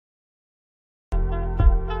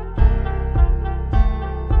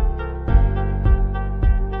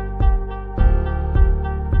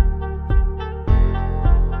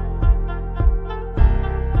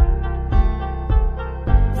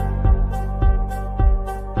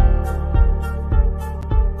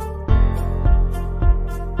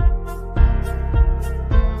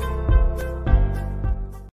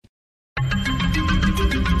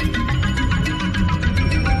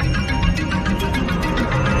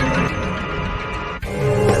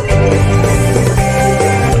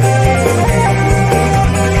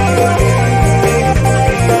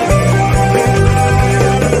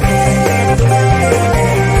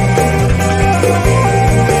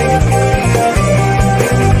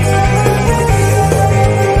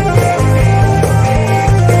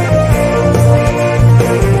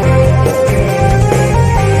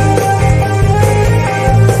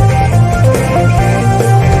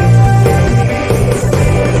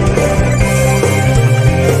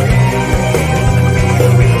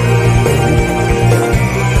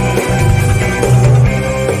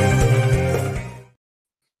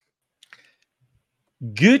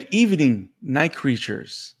Good evening, night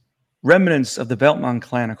creatures, remnants of the Beltman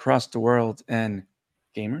clan across the world, and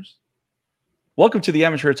gamers. Welcome to the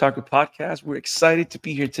Amateur Otaku Podcast. We're excited to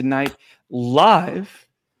be here tonight live.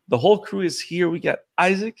 The whole crew is here. We got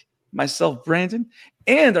Isaac, myself, Brandon,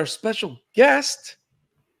 and our special guest,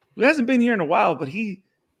 who hasn't been here in a while, but he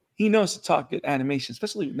knows to talk good animation,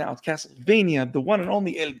 especially now with Castlevania, the one and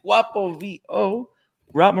only El Guapo VO,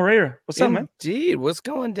 Robb Moriera. What's up, man? Indeed. What's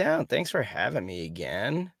going down? Thanks for having me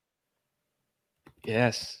again.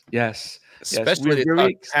 Yes. Especially to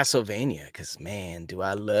talk Castlevania, because, man, do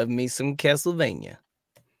I love me some Castlevania.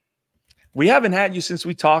 We haven't had you since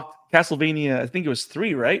we talked Castlevania. I think it was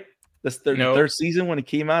 3, right? The third season when it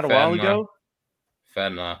came out a while ago.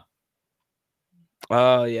 Fenna.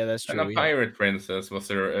 Oh, yeah, that's true. And a pirate princess was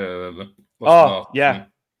there. Yeah.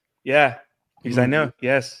 Because I know,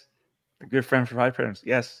 yes. A good friend from High Parents.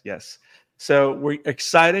 Yes. So we're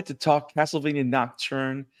excited to talk Castlevania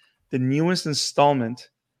Nocturne, the newest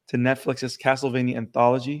installment to Netflix's Castlevania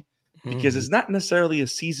anthology, because it's not necessarily a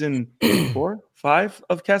season 4, 5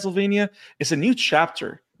 of Castlevania. It's a new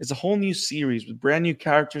chapter. It's a whole new series with brand new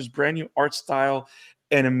characters, brand new art style,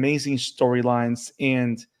 and amazing storylines.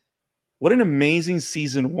 And what an amazing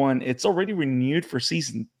season 1. It's already renewed for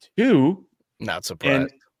season 2. Not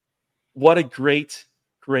surprised. And what a great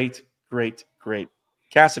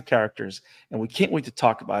cast of characters. And we can't wait to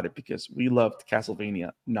talk about it because we loved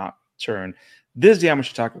Castlevania Nocturne. This is the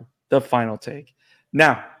Amateur Taco, the final take.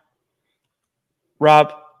 Now,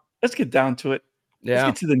 Robb, let's get down to it. Yeah.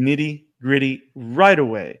 Let's get to the nitty-gritty right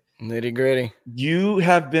away. Nitty-gritty. You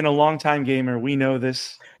have been a long-time gamer. We know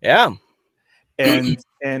this. Yeah.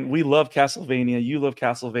 And we love Castlevania. You love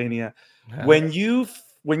Castlevania. Yeah. When you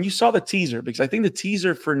saw the teaser, because I think the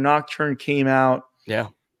teaser for Nocturne came out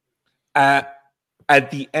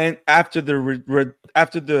at the end after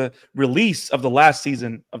the release of the last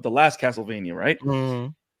season of the last Castlevania, right? Mm-hmm.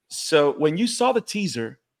 So when you saw the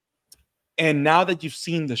teaser, and now that you've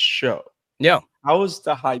seen the show, how has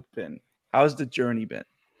the hype been? How has the journey been?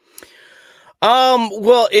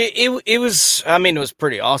 Well, it was. I mean, it was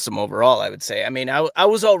pretty awesome overall, I would say. I mean, I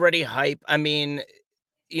was already hype. I mean,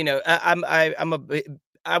 you know,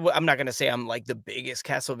 I'm not going to say I'm like the biggest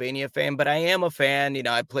Castlevania fan, but I am a fan. You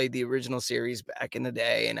know, I played the original series back in the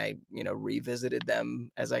day, and I, revisited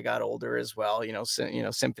them as I got older as well.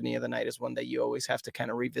 Symphony of the Night is one that you always have to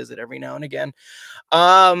kind of revisit every now and again.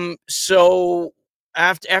 So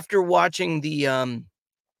after watching the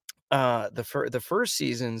first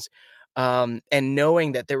seasons, and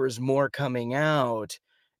knowing that there was more coming out,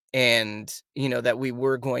 and that we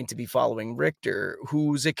were going to be following Richter,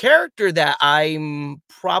 who's a character that I'm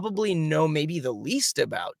probably know maybe the least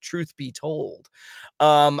about, truth be told.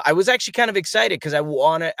 I was actually kind of excited because I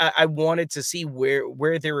wanted to see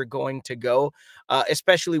where they were going to go,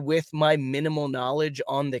 especially with my minimal knowledge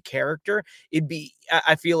on the character.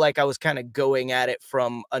 I feel like I was kind of going at it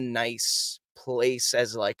from a nice place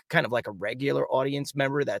as like kind of like a regular audience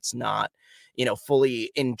member that's not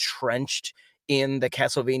fully entrenched in the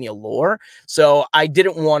Castlevania lore. So I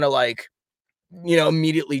didn't want to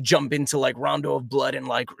immediately jump into like Rondo of Blood and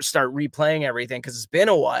like start replaying everything because it's been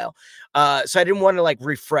a while. So I didn't want to like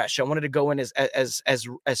refresh. I wanted to go in as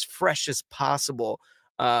fresh as possible,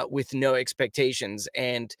 with no expectations.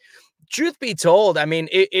 And truth be told, I mean,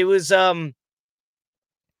 it was I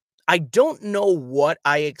don't know what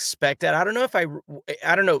I expected. I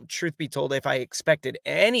don't know, truth be told, if I expected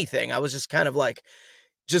anything. I was just kind of like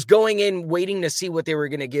just going in, waiting to see what they were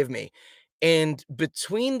going to give me. And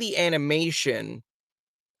between the animation,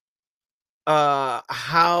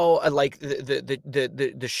 how like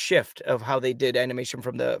the shift of how they did animation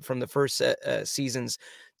from the first seasons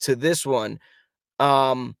to this one,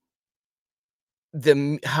 how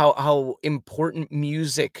important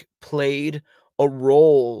music played a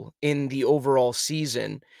role in the overall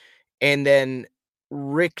season, and then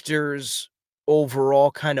Richter's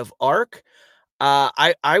overall kind of arc.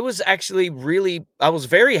 I was actually I was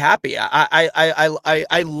very happy.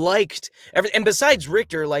 I liked everything. And besides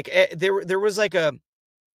Richter, like there was like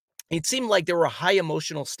it seemed like there were high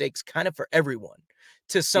emotional stakes kind of for everyone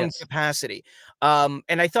to some capacity. And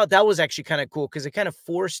I thought that was actually kind of cool because it kind of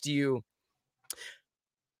forced you.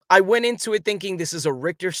 I went into it thinking this is a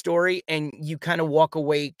Richter story, and you kind of walk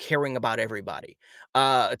away caring about everybody,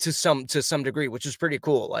 to some degree, which is pretty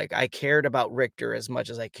cool. Like I cared about Richter as much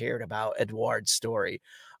as I cared about Edouard's story,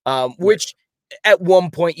 which at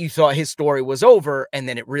one point you thought his story was over, and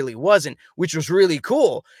then it really wasn't, which was really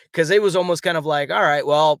cool because it was almost kind of like, all right,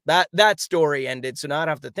 well, that story ended, so now I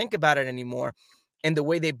don't have to think about it anymore. And the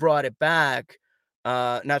way they brought it back,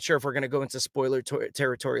 Not sure if we're going to go into spoiler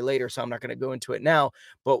territory later, so I'm not going to go into it now.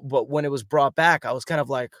 But when it was brought back, I was kind of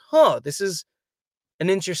like, huh, this is an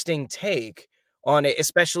interesting take on it,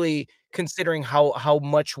 especially considering how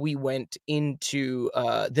much we went into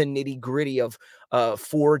the nitty gritty of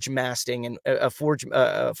forge masting and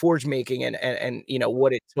forge making and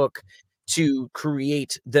what it took to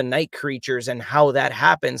create the night creatures and how that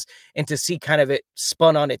happens, and to see kind of it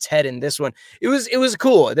spun on its head in this one, it was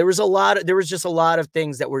cool. There was just a lot of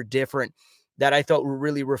things that were different that I thought were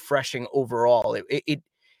really refreshing overall.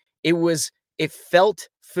 It felt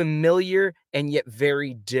familiar and yet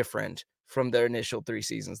very different from the initial 3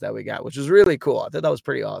 seasons that we got, which was really cool. I thought that was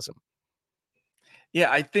pretty awesome. Yeah,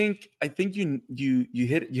 I think you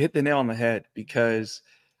hit the nail on the head, because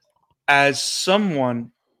as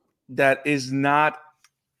someone that is not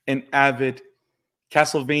an avid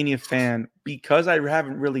Castlevania fan, because I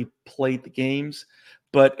haven't really played the games,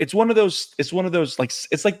 but it's one of those like,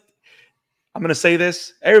 it's like, I'm going to say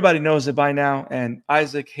this, everybody knows it by now, and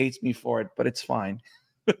Isaac hates me for it, but it's fine.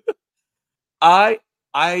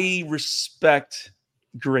 I respect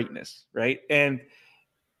greatness, right? And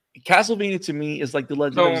Castlevania to me is like the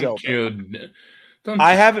Legend of Zelda.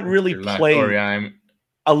 I haven't really played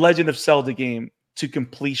a Legend of Zelda game to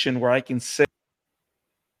completion where I can say,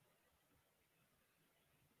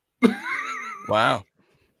 wow,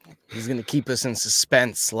 he's going to keep us in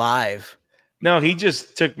suspense live. No, he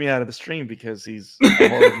just took me out of the stream because he's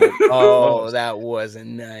horrible. Oh, that wasn't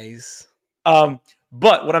nice. But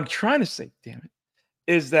what I'm trying to say, damn it,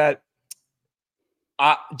 is that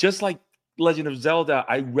just like Legend of Zelda,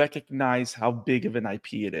 I recognize how big of an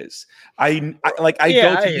IP it is. I go to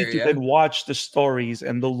YouTube and watch the stories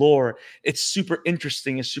and the lore. It's super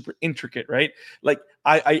interesting. It's super intricate, right? Like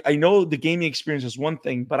I know the gaming experience is one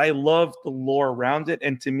thing, but I love the lore around it.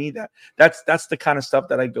 And to me, that's the kind of stuff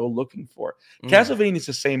that I go looking for. Castlevania is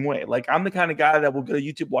the same way. Like, I'm the kind of guy that will go to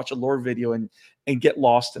YouTube, watch a lore video, and get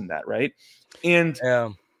lost in that, right? And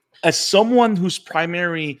as someone whose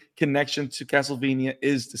primary connection to Castlevania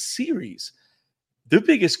is the series, the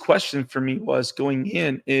biggest question for me was going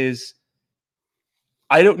in is,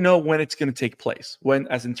 I don't know when it's going to take place,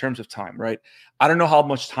 as in terms of time, right? I don't know how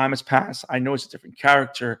much time has passed. I know it's a different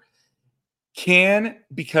character.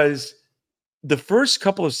 Because the first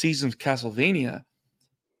couple of seasons of Castlevania,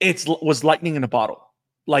 was lightning in a bottle.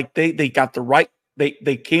 Like, they got the right,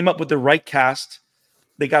 they came up with the right cast.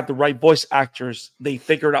 They got the right voice actors. They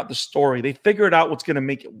figured out the story. They figured out what's going to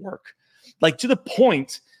make it work. Like, to the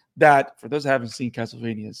point that, for those that haven't seen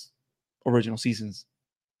Castlevania's original seasons,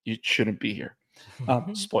 you shouldn't be here.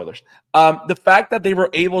 Spoilers. The fact that they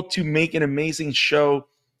were able to make an amazing show,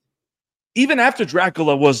 even after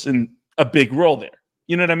Dracula was in a big role there.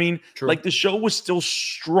 You know what I mean? True. Like, the show was still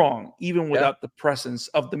strong, even without the presence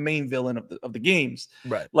of the main villain of the games.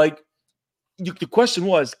 Right. Like, the question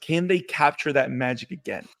was, can they capture that magic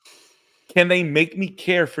again? Can they make me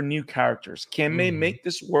care for new characters? Can they make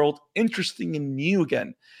this world interesting and new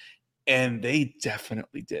again? And they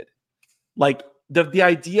definitely did. Like, the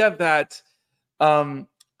idea that,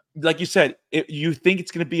 like you said, you think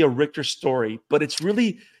it's going to be a Richter story, but it's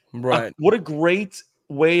really, what a great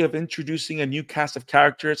way of introducing a new cast of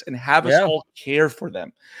characters and have us all care for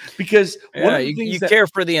them, because you care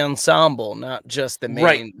for the ensemble, not just the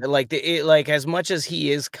main. Right. Like as much as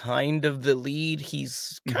he is kind of the lead,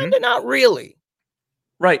 he's kind of not really.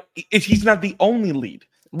 Right. He's not the only lead,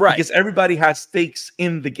 right? Because everybody has stakes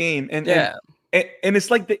in the game, and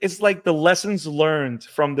it's like the lessons learned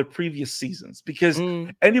from the previous seasons, because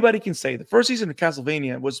anybody can say the first season of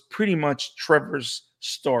Castlevania was pretty much Trevor's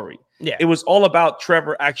story. Yeah, it was all about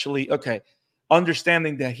Trevor actually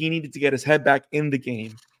understanding that he needed to get his head back in the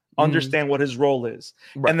game, understand what his role is,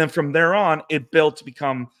 and then from there on, it built to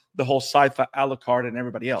become the whole sci-fi Alucard and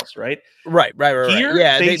everybody else, right? Right.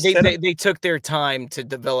 Yeah, they took their time to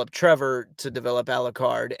develop Trevor, to develop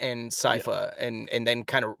Alucard and Sypha, and then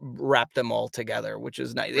kind of wrap them all together, which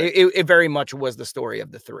is nice. Right. It very much was the story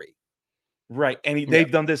of the three. Right, and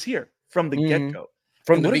they've done this here from the get-go.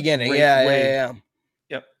 From the beginning, yeah.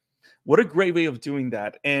 Yep. What a great way of doing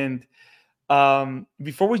that. And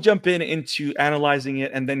before we jump into analyzing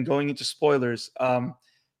it and then going into spoilers,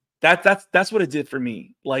 that's what it did for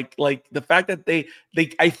me. Like the fact that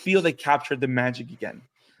I feel they captured the magic again.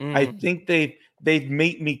 I think they've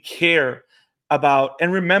made me care about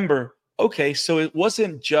and remember, okay, so it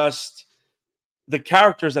wasn't just the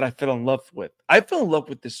characters that I fell in love with. I fell in love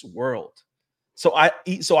with this world. So I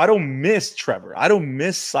don't miss Trevor. I don't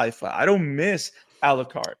miss Sypha. I don't miss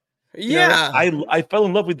Alucard. Yeah. I fell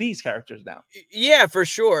in love with these characters now. Yeah, for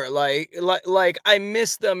sure. Like I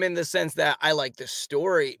miss them in the sense that I like the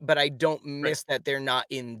story, but I don't miss that they're not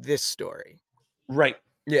in this story. Right.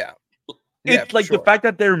 Yeah. Yeah, It's like the sure. fact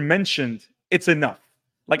that they're mentioned, it's enough.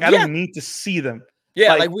 Like, I Yeah. don't need to see them.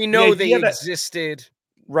 Yeah, like we the know they idea that existed.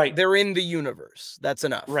 right, They're in the universe. That's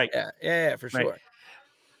enough. right, Yeah, for right. sure.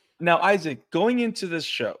 Now, Isaac, going into this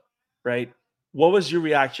show, right? What was your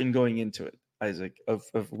reaction going into it, Isaac,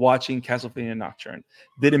 of watching Castlevania Nocturne?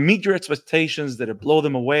 Did it meet your expectations? Did it blow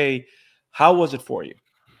them away? How was it for you?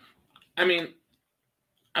 I mean,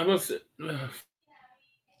 I was.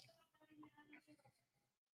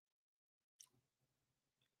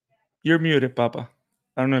 You're muted, Papa.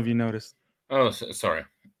 I don't know if you noticed. Oh, sorry.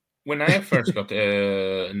 When I first got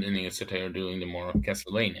the news that they were doing the more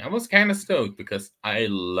Castlevania, I was kind of stoked because I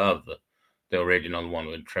love the original one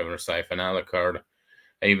with Trevor Syph and Alucard.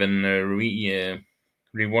 I even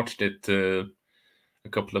rewatched it a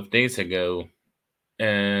couple of days ago,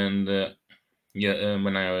 and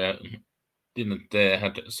when I didn't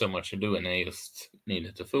had so much to do and I just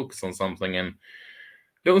needed to focus on something, and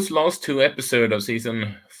those last 2 episodes of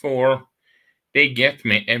season 4, they get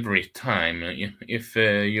me every time. If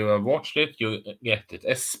you have watched it, you get it,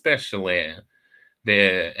 especially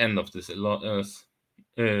the end of this last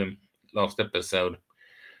episode.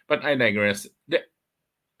 But I digress.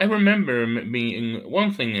 I remember being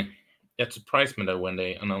one thing that surprised me though when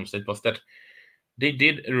they announced it was that they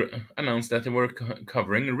did announce that they were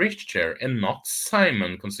covering Richard and not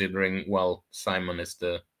Simon, considering, well, Simon is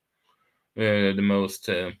the most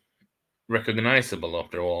recognizable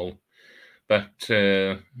after all. But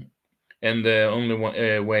and the only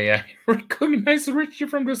way I recognize Richie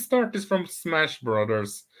from the start is from Smash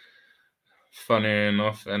Brothers. Funny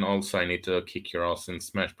enough, and also I need to kick your ass in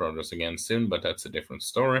Smash Brothers again soon, but that's a different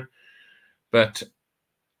story. But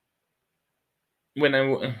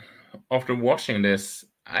after watching this,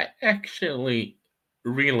 I actually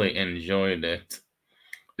really enjoyed it.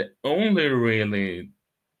 The only really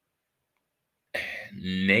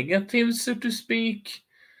negative, so to speak,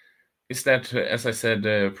 is that, as I said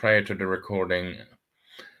prior to the recording,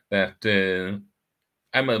 that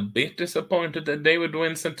I'm a bit disappointed that David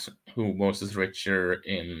Vincent, who voices Richard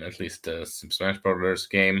in at least the Smash Brothers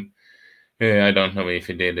game, I don't know if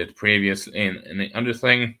he did it previously in any other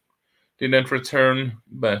thing, didn't return,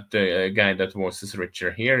 but the guy that voices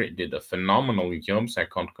Richard here did a phenomenal job, so I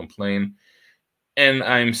can't complain. And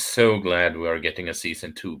I'm so glad we are getting a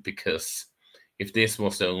season 2, because if this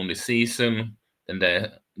was the only season, then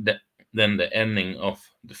the ending of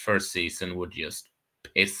the first season would just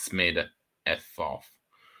piss me the F off.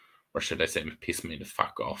 Or should I say piss me the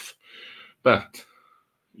fuck off. But,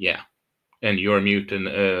 yeah. And you're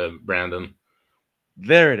muted, Brandon.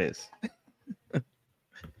 There it is.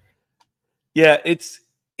 Yeah, it's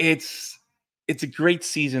a great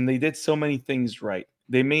season. They did so many things right.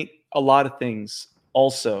 They made a lot of things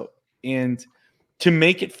also, and to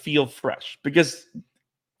make it feel fresh, because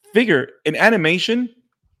figure in animation,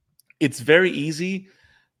 it's very easy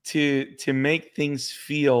to make things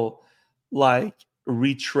feel like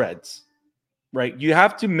retreads, right? You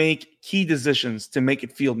have to make key decisions to make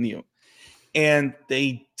it feel new. And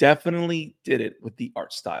they definitely did it with the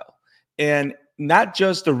art style. And not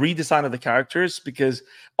just the redesign of the characters, because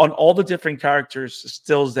on all the different characters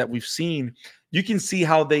stills that we've seen, you can see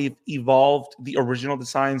how they've evolved the original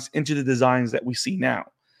designs into the designs that we see now.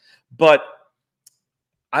 But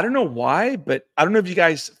I don't know why, but I don't know if you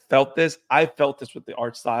guys felt this. I felt this with the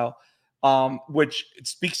art style, which it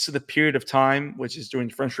speaks to the period of time, which is during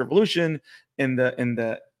the French Revolution in the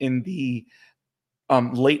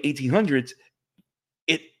late 1800s.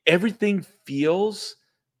 Everything feels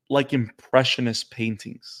like impressionist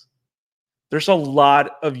paintings. There's a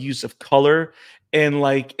lot of use of color, and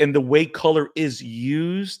the way color is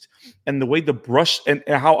used, and the way the brush, and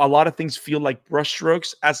how a lot of things feel like brush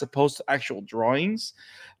strokes as opposed to actual drawings.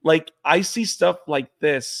 Like, I see stuff like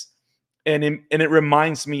this, and it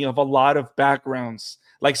reminds me of a lot of backgrounds,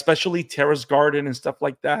 like especially Tara's garden and stuff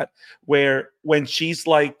like that, where when she's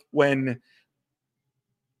like, when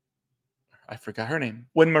I forgot her name,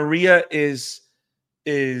 when Maria is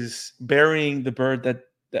burying the bird that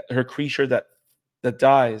her creature that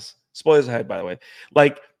dies. Spoilers ahead, by the way.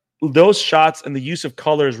 Like, those shots and the use of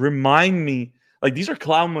colors remind me, like, these are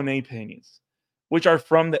Claude Monet paintings, which are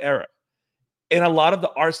from the era, and a lot of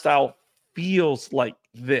the art style feels like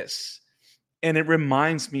this, and it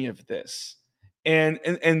reminds me of this. And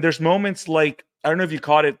there's moments like, I don't know if you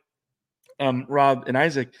caught it, Rob and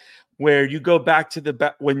Isaac, where you go back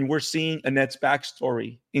to when we're seeing Annette's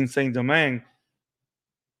backstory in Saint Domingue.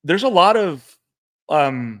 There's a lot of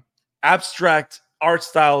abstract art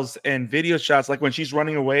styles and video shots, like when she's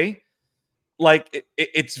running away. Like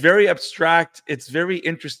it's very abstract. It's very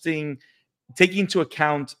interesting, taking into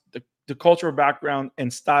account the cultural background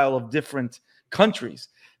and style of different countries.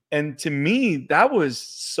 And to me, that was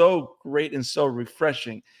so great and so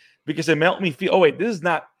refreshing, because it made me feel, oh wait, this is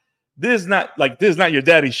not your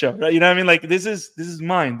daddy's show, right? You know what I mean? Like this is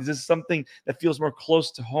mine. This is something that feels more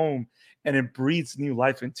close to home, and it breathes new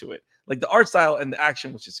life into it. Like the art style and the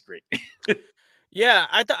action was just great. Yeah,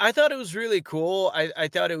 I thought it was really cool. I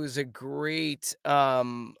thought it was a great a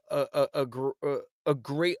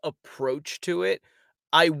great approach to it.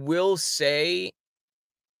 I will say,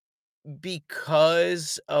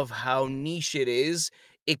 because of how niche it is,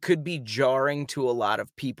 it could be jarring to a lot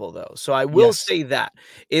of people though. So I will Yes. say that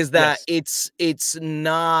Yes. it's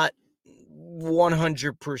not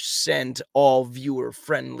 100% all viewer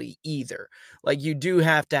friendly either. Like you do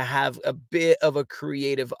have to have a bit of a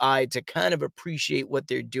creative eye to kind of appreciate what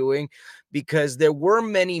they're doing, because there were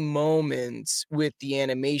many moments with the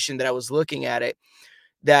animation that I was looking at it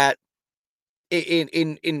that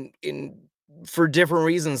in for different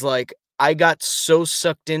reasons, like I got so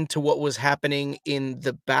sucked into what was happening in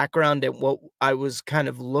the background and what I was kind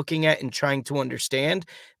of looking at and trying to understand,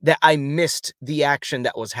 that I missed the action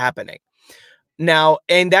that was happening. Now,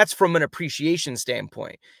 and that's from an appreciation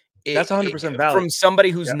standpoint. That's 100% valid. From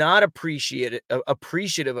somebody who's Yeah. not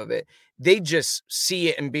appreciative of it, they just see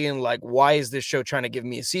it and being like, "Why is this show trying to give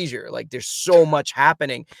me a seizure?" Like, there's so much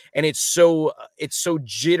happening, and it's so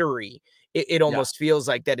jittery. It Yeah. almost feels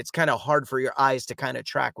like that. It's kind of hard for your eyes to kind of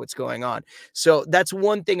track what's going on. So that's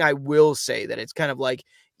one thing I will say, that it's kind of like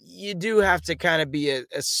you do have to kind of be a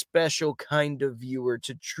special kind of viewer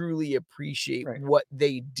to truly appreciate Right. what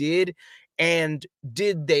they did. And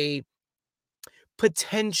did they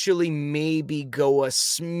potentially maybe go a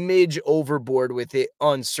smidge overboard with it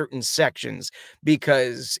on certain sections,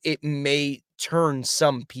 because it may turn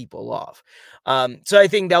some people off. So I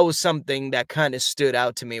think that was something that kind of stood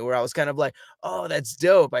out to me, where I was kind of like, oh, that's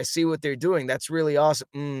dope. I see what they're doing. That's really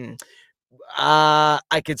awesome.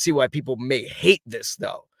 I could see why people may hate this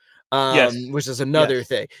though. Yes. Which is another Yes.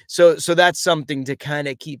 thing. So that's something to kind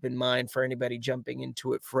of keep in mind for anybody jumping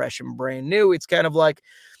into it fresh and brand new. It's kind of like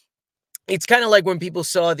when people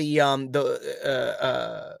saw the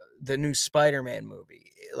new Spider-Man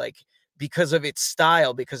movie, like, because of its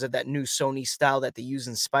style, because of that new Sony style that they use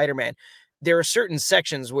in Spider-Man, there are certain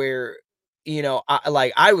sections where,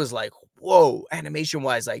 I was like, whoa, animation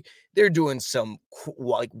wise, like they're doing some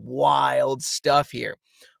like wild stuff here.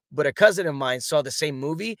 But a cousin of mine saw the same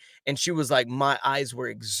movie and she was like, my eyes were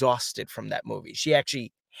exhausted from that movie. She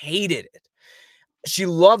actually hated it. She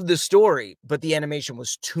loved the story, but the animation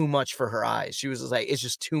was too much for her eyes. She was just like, it's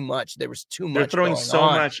just too much. There was too They're much throwing going so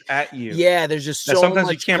on. much at you Yeah, there's just that so sometimes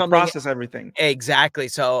you much can't coming. process everything. Exactly.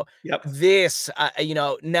 So Yep. this,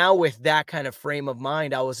 now with that kind of frame of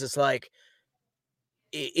mind, I was just like,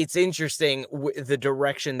 it's interesting the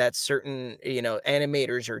direction that certain,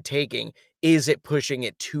 animators are taking. Is it pushing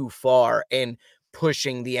it too far and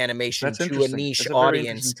pushing the animation That's to a interesting. niche That's a very interesting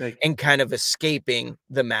audience take. and kind of escaping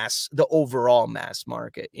the overall mass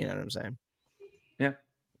market? You know what I'm saying? Yeah.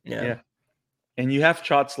 Yeah. Yeah. And you have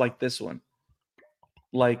shots like this one,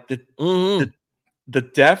 like the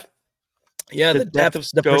depth. Yeah, the depth, of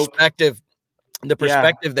the scope. perspective. The Yeah.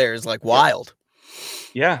 perspective there is like wild.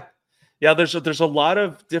 Yeah. Yeah. There's a lot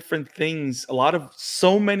of different things,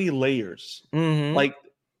 so many layers. Mhm.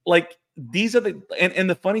 Like these are and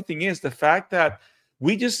the funny thing is the fact that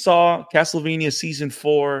we just saw Castlevania season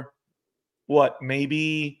 4,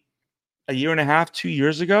 maybe a year and a half, 2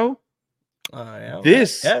 years ago. Yeah,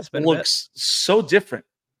 This yeah, it's been a bit. looks so different.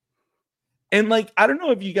 And like, I don't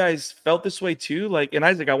know if you guys felt this way too. Like, and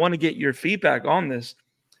Isaac, I want to get your feedback on this.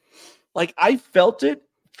 Like, I felt it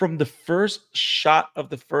from the first shot of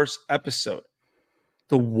the first episode.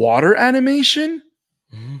 The water animation,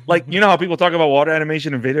 like, you know how people talk about water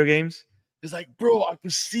animation in video games? It's like, bro, I can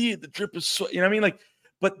see it. The drip is so, you know what I mean? Like,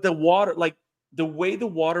 but the water, like the way the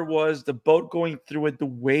water was, the boat going through it, the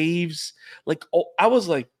waves, like, oh, I was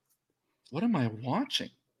like, what am I watching?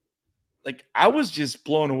 Like, I was just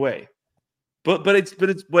blown away. But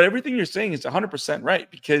everything you're saying is 100% right,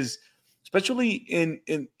 because especially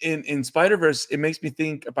in Spider-Verse, it makes me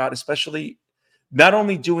think about, especially not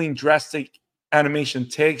only doing drastic animation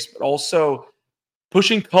takes, but also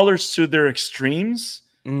pushing colors to their extremes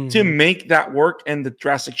to make that work, and the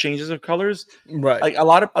drastic changes of colors. Right. Like a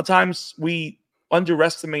lot of times we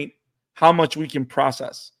underestimate how much we can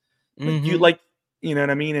process. Like You know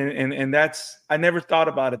what I mean? And that's, I never thought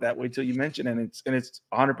about it that way till you mentioned it, and it's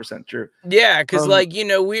 100% true. Yeah, because like, you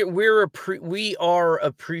know, we are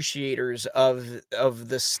appreciators of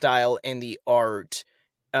the style and the art.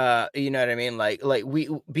 You know what I mean? Like we,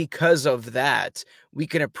 because of that, we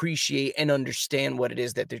can appreciate and understand what it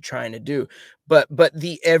is that they're trying to do. But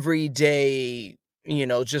the everyday, you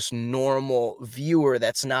know, just normal viewer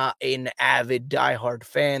that's not an avid diehard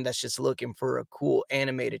fan, that's just looking for a cool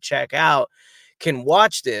anime to check out, can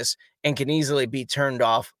watch this and can easily be turned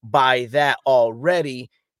off by that already,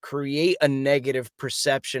 create a negative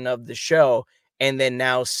perception of the show, and then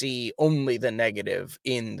now see only the negative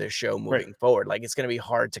in the show moving forward. Like, it's going to be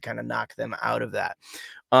hard to kind of knock them out of that.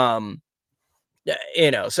 You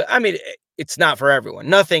know, so I mean, it's not for everyone.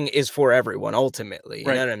 Nothing is for everyone ultimately. You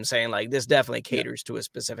know what I'm saying? Like, this definitely caters to a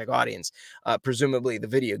specific audience, presumably the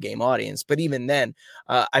video game audience. But even then,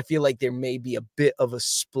 I feel like there may be a bit of a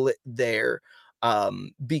split there,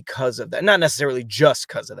 because of that. Not necessarily just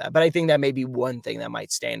because of that, but I think that may be one thing that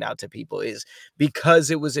might stand out to people, is because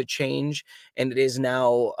it was a change and it is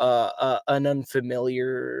now an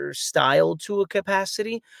unfamiliar style to a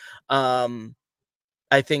capacity. I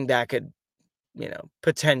think that could, you know,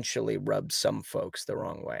 potentially rub some folks the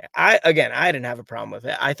wrong way. I didn't have a problem with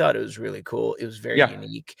it. I thought it was really cool. It was very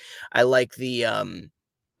unique. I like the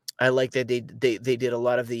I like that they did a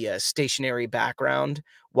lot of the stationary background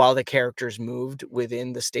while the characters moved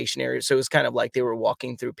within the stationary. So it was kind of like they were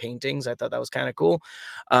walking through paintings. I thought that was kind of cool.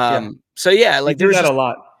 So yeah, like there was that a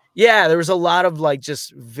lot. Yeah, there was a lot of like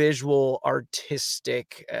just visual,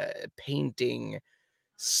 artistic, painting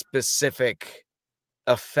specific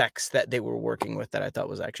effects that they were working with that I thought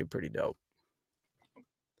was actually pretty dope.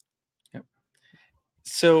 Yep.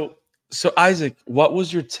 So Isaac, what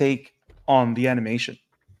was your take on the animation?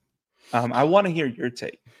 I want to hear your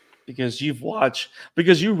take, because you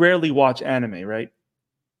rarely watch anime, right?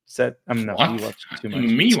 You watch too much.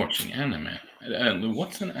 Me watching anime?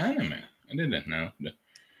 What's an anime? I didn't know,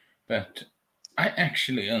 but I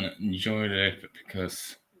actually enjoyed it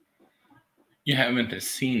because you haven't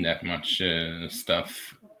seen that much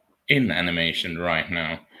stuff in animation right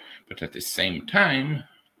now. But at the same time,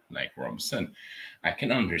 like Rob said, I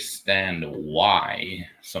can understand why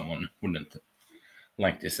someone wouldn't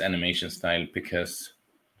like this animation style, because,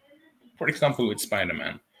 for example, with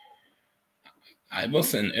Spider-Man, I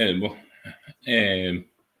wasn't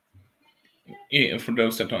for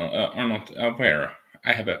those that are not aware,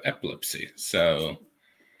 I have epilepsy, so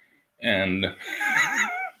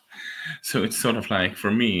it's sort of like, for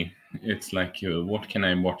me, it's like, what can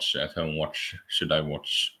I watch at home? What should I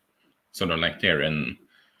watch? Sort of like there, and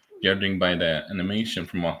judging by the animation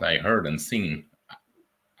from what I heard and seen,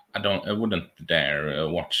 I wouldn't dare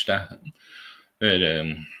watch that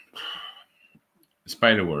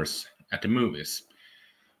Spider-Verse at the movies.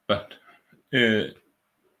 But it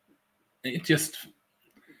just,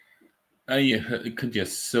 I could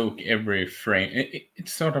just soak every frame.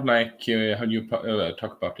 It's sort of like how you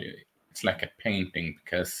talk about it. It's like a painting,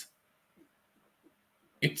 because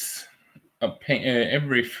it's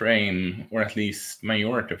every frame, or at least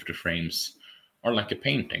majority of the frames, are like a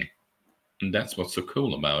painting, and that's what's so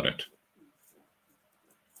cool about it.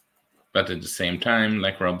 But at the same time,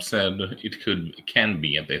 like Rob said, it can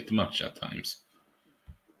be a bit much at times.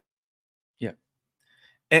 Yeah,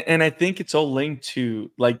 and I think it's all linked to,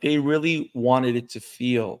 like, they really wanted it to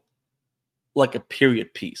feel like a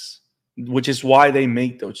period piece, which is why they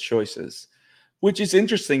make those choices. Which is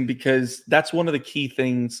interesting, because that's one of the key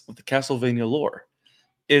things of the Castlevania lore,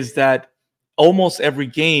 is that almost every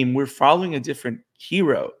game we're following a different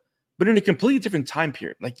hero, but in a completely different time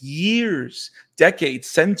period. Like, years, decades,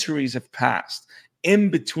 centuries have passed in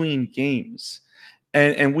between games,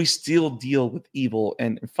 and we still deal with evil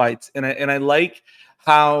and fights. And I like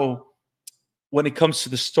how, when it comes to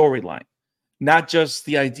the storyline, not just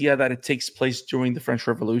the idea that it takes place during the French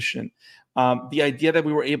Revolution, the idea that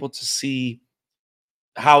we were able to see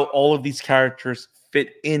how all of these characters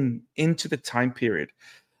fit into the time period,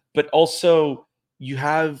 but also you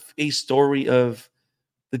have a story of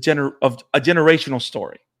a generational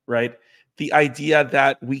story, right? The idea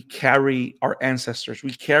that we carry our ancestors,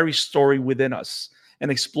 we carry story within us, and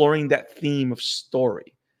exploring that theme of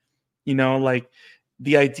story. You know, like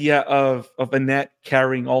the idea of Annette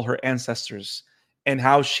carrying all her ancestors and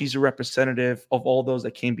how she's a representative of all those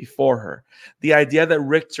that came before her. The idea that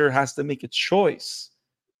Richter has to make a choice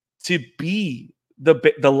to be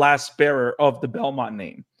the last bearer of the Belmont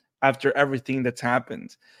name after everything that's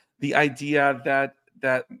happened. The idea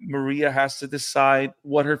that Maria has to decide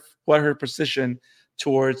what her position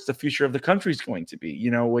towards the future of the country is going to be,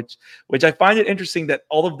 which I find it interesting that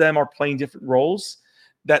all of them are playing different roles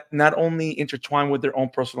that not only intertwine with their own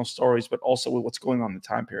personal stories, but also with what's going on in the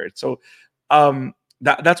time period. So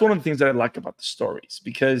that's one of the things that I like about the stories,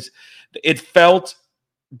 because it felt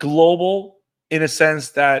global in a sense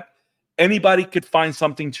that anybody could find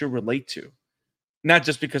something to relate to, not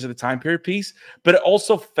just because of the time period piece, but it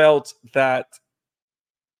also felt that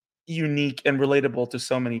unique and relatable to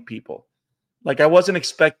so many people. Like, I wasn't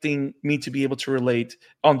expecting me to be able to relate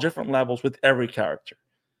on different levels with every character,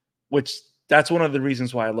 which that's one of the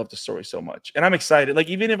reasons why I love the story so much. And I'm excited. Like,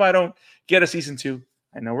 even if I don't get a season 2,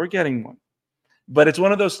 I know we're getting one. But it's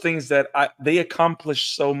one of those things that they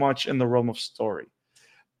accomplished so much in the realm of story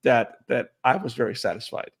that I was very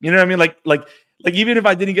satisfied. You know what I mean? Like even if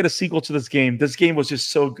I didn't get a sequel to this game was just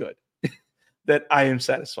so good that I am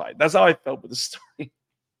satisfied. That's how I felt with the story.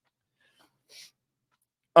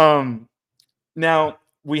 Now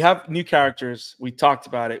we have new characters. We talked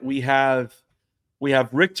about it. We have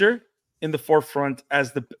Richter in the forefront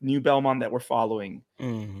as the new Belmont that we're following.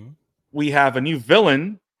 Mm-hmm. We have a new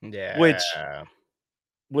villain, Yeah.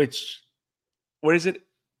 which what is it?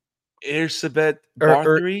 Erzsébet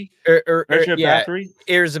Bathory? Erzsébet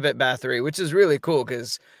Bathory, which is really cool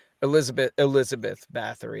because Elizabeth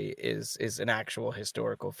Bathory is an actual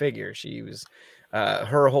historical figure. She was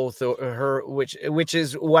which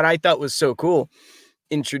is what I thought was so cool,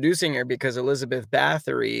 introducing her, because Elizabeth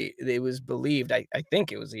Bathory, it was believed, I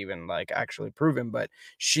think it was even like actually proven, but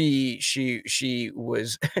she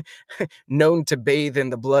was known to bathe in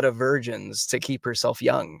the blood of virgins to keep herself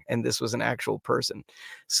young, and this was an actual person.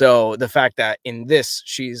 So the fact that in this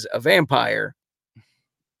she's a vampire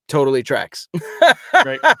totally tracks.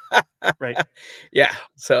 right. Yeah,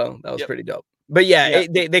 so that was pretty dope. But yeah.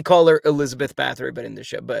 They call her Elizabeth Bathory, but in the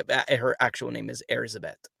show, but her actual name is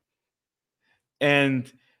Erzsébet.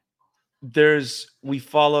 And we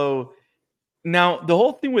follow now the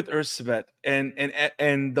whole thing with Erzsébet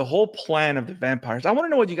and the whole plan of the vampires. I want to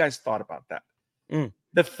know what you guys thought about that.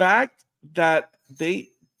 The fact that they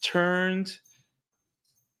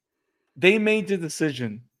made the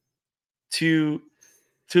decision to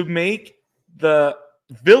make the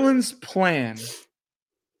villain's plan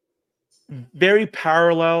very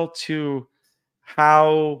parallel to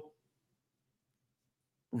how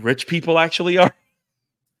rich people actually are.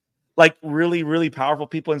 Like, really, really powerful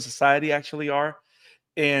people in society actually are.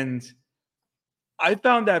 And I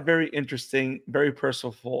found that very interesting, very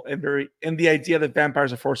personal, and the idea that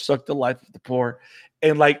vampires are forsook the life of the poor.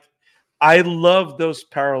 And like, I love those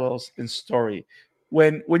parallels in story.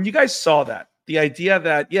 When you guys saw that, the idea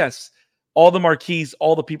that, yes, all the marquis,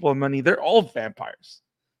 all the people with money, they're all vampires.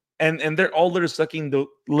 And they're all sucking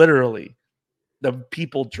literally the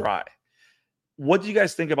people dry. What do you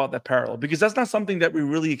guys think about that parallel? Because that's not something that we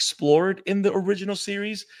really explored in the original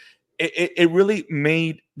series. It really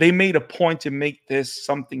made a point to make this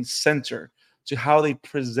something center to how they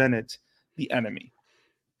presented the enemy.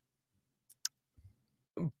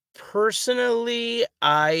 Personally,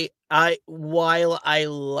 I while I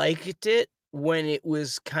liked it when it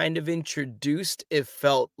was kind of introduced, it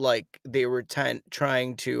felt like they were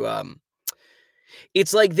trying to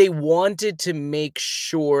it's like they wanted to make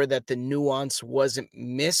sure that the nuance wasn't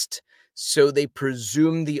missed, so they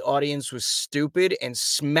presumed the audience was stupid and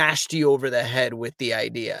smashed you over the head with the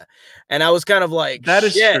idea. And I was kind of like, that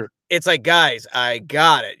is true. It's like, guys, I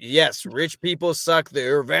got it. Yes, rich people suck.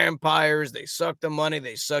 They're vampires. They suck the money.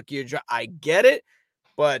 They suck your job. I get it.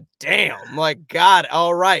 But damn, like, God,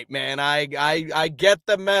 all right, man. I get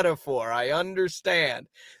the metaphor. I understand.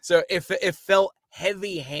 So if it felt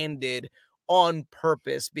heavy-handed on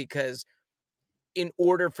purpose, because in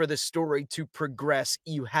order for the story to progress,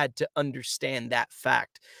 you had to understand that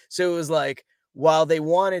fact. So it was like, while they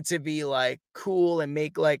wanted to be like cool and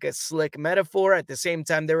make like a slick metaphor, at the same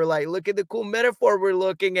time they were like, look at the cool metaphor we're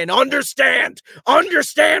looking, and understand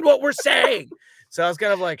what we're saying. So I was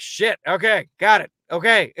kind of like, shit, okay, got it,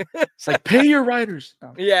 okay. It's like, pay your writers.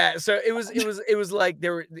 Yeah, so it was like they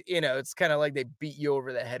were, it's kind of like they beat you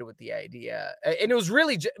over the head with the idea, and it was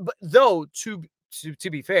really, but though to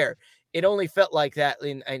be fair, it only felt like that,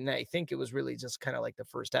 and I think it was really just kind of like the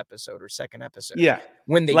first episode or second episode. Yeah,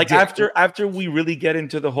 when they after we really get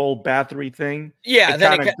into the whole Bathory thing. Yeah,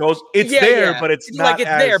 then it goes. It's there, but it's not like it's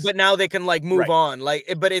there. But now they can like move on.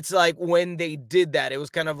 Like, but it's like when they did that, it was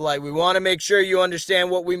kind of like, we want to make sure you understand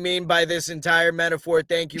what we mean by this entire metaphor.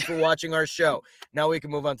 Thank you for watching our show. Now we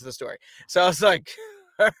can move on to the story. So I was like,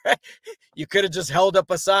 You could have just held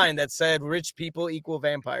up a sign that said "rich people equal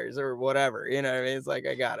vampires" or whatever. You know what I mean? It's like,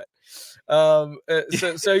 I got it.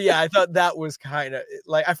 So yeah, I thought that was kind of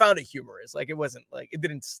like, I found it humorous. Like, it wasn't like, it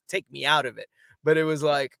didn't take me out of it, but it was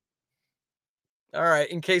like, all right,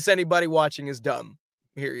 in case anybody watching is dumb,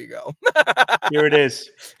 here you go. Here it is.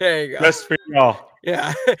 There you go. Just for y'all.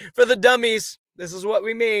 Yeah, for the dummies, this is what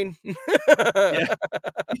we mean. Yeah.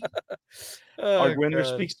 Our Gwender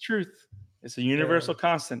God. speaks truth. It's a universal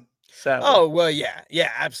constant. Sadly. Oh well, yeah,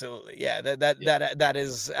 absolutely, yeah. That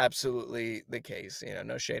is absolutely the case. You know,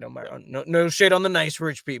 no shade on no shade on the nice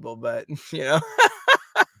rich people, but you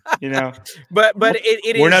know, but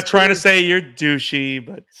we're not trying to say you're douchey,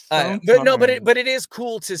 but it is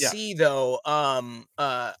cool to see though,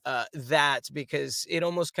 that, because it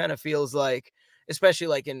almost kind of feels like, especially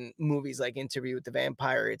like in movies like Interview with the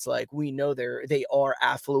Vampire, it's like, we know they are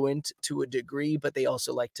affluent to a degree, but they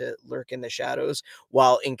also like to lurk in the shadows.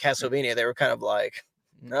 While in Castlevania, they were kind of like,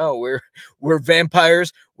 no, we're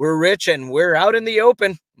vampires, we're rich, and we're out in the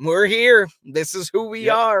open. We're here. This is who we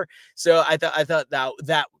are. So I thought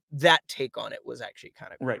that take on it was actually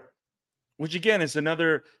kind of cool. Right. Which again is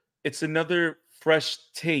another fresh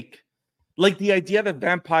take. Like the idea that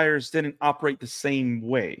vampires didn't operate the same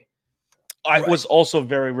way. It was also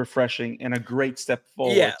very refreshing and a great step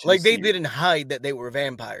forward. Yeah, like they didn't hide that they were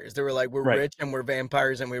vampires. They were like, we're rich and we're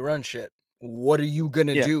vampires and we run shit. What are you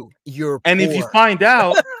gonna do? You're poor. And if you find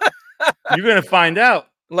out, you're gonna find out.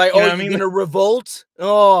 Like, you're gonna revolt?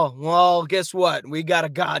 Oh, well, guess what? We got a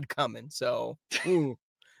god coming. So,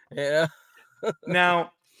 yeah.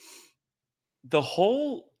 Now, the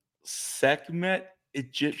whole Sekhmet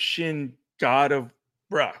Egyptian god of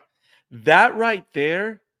that right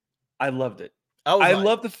there, I loved it. I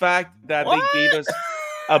love the fact that they gave us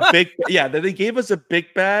they gave us a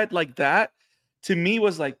big bad like that. To me,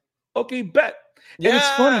 was like, okay, bet. And it's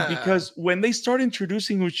funny because when they start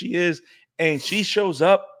introducing who she is, and she shows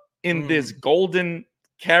up in this golden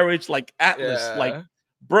carriage like Atlas, like,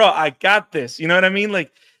 bro, I got this. You know what I mean?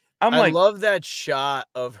 Like, I love that shot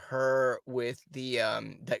of her with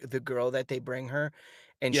the girl that they bring her,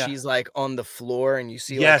 and she's like on the floor, and you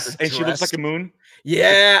see like her and she looks like a moon.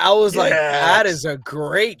 Yeah, I was like, that is a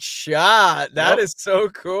great shot. That is so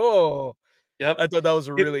cool. Yep, I thought that was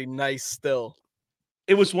a really nice still.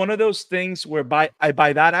 It was one of those things where by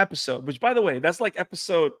that episode, which by the way, that's like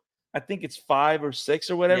episode, I think it's 5 or 6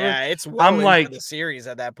 or whatever. Yeah, it's well into the series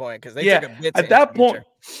at that point, because they took a bit. At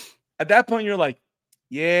that point, you're like,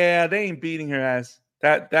 yeah, they ain't beating her ass.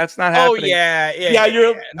 That's not happening. Oh yeah.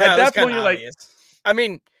 At that point, you're like, I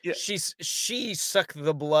mean, she sucked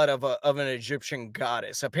the blood of an Egyptian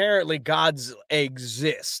goddess. Apparently, gods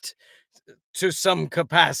exist to some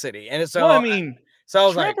capacity, and so I mean, so I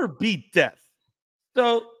was Trevor beat death.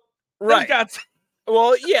 So gods.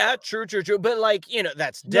 Well, yeah, true. But like,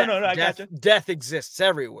 that's death. No, I gotcha. Death exists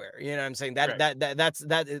everywhere. You know what I'm saying?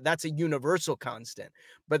 That's a universal constant.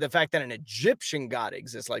 But the fact that an Egyptian god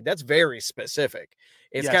exists, like, that's very specific.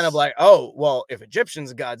 It's kind of like, oh, well, if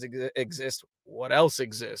Egyptians gods exist, what else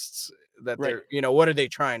exists? That they're, what are they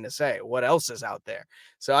trying to say? What else is out there?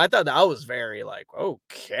 So I thought that was very like,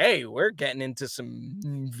 okay, we're getting into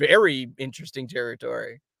some very interesting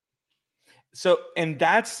territory. So, and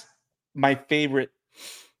that's my favorite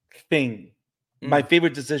thing, my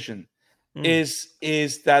favorite decision is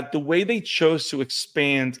that the way they chose to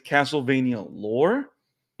expand Castlevania lore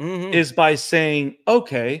is by saying,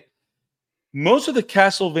 okay, most of the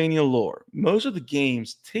Castlevania lore, most of the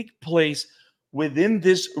games take place within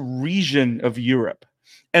this region of Europe.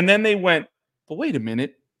 And then they went, but wait a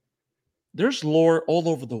minute, there's lore all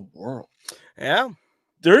over the world. Yeah.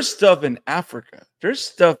 There's stuff in Africa. There's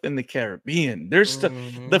stuff in the Caribbean. There's stuff.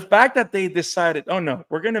 The fact that they decided, oh no,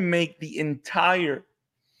 we're going to make the entire,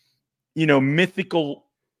 mythical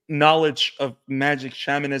knowledge of magic,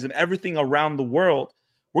 shamanism, everything around the world,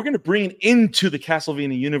 we're going to bring it into the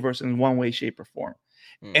Castlevania universe in one way, shape, or form.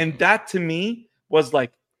 And that to me was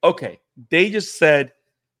like, okay, they just said,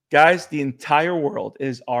 guys, the entire world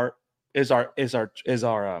is our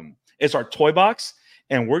toy box.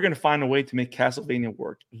 And we're going to find a way to make Castlevania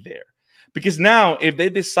work there. Because now, if they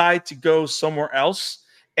decide to go somewhere else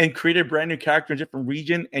and create a brand new character in a different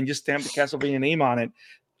region and just stamp the Castlevania name on it,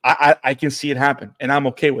 I can see it happen. And I'm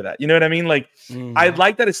okay with that. You know what I mean? Like, I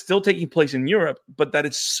like that it's still taking place in Europe, but that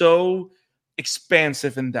it's so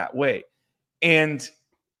expansive in that way. And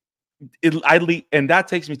that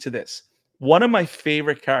takes me to this. One of my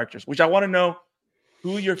favorite characters, which I want to know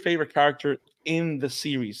who your favorite character in the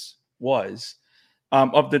series was.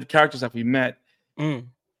 Of the characters that we met,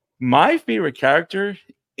 my favorite character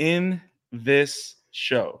in this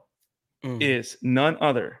show is none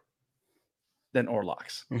other than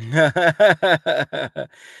Orlox.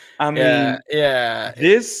 I mean,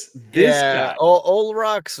 this guy.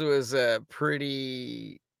 Olrox was a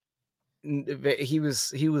pretty. He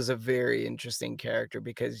was a very interesting character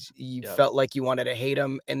because you felt like you wanted to hate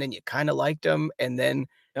him, and then you kind of liked him, and then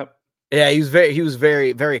he was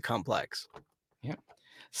very very complex. Yeah,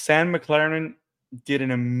 Sam McLaren did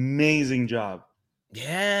an amazing job.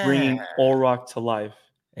 Bringing Olrock to life.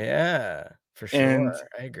 Yeah, for sure.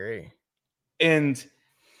 I agree. And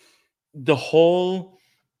the whole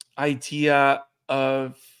idea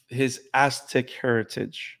of his Aztec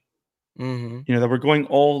heritage, you know, that we're going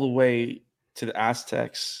all the way to the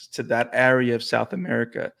Aztecs, to that area of South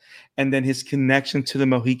America, and then his connection to the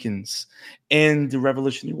Mohicans and the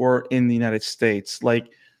Revolutionary War in the United States,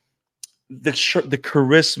 like the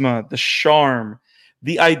charisma, the charm,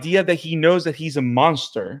 the idea that he knows that he's a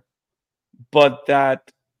monster, but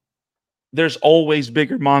that there's always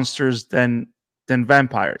bigger monsters than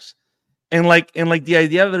vampires. And like the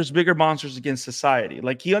idea that there's bigger monsters against society.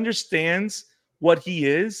 Like he understands what he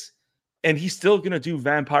is, and he's still gonna do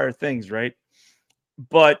vampire things, right?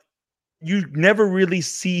 But you never really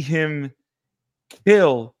see him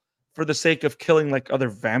kill for the sake of killing like other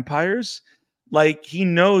vampires. Like he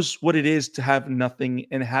knows what it is to have nothing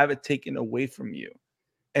and have it taken away from you,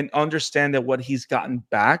 and understand that what he's gotten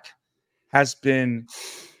back has been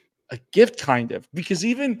a gift, kind of, because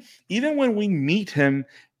even when we meet him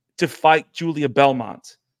to fight Julia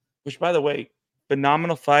Belmont, which, by the way,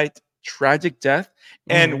 phenomenal fight, tragic death,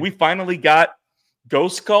 and we finally got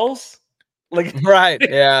ghost skulls. Like right,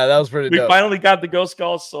 yeah, that was pretty we dope. finally got the ghost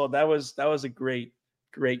skulls, so that was a great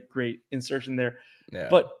insertion there. Yeah.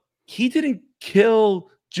 But he didn't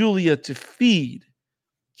kill Julia to feed.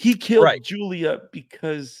 He killed Julia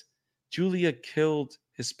because Julia killed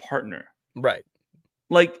his partner. Right.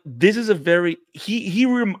 Like this is a very he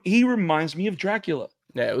reminds me of Dracula.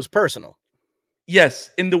 Yeah, it was personal. Yes,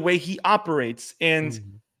 in the way he operates, and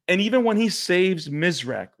even when he saves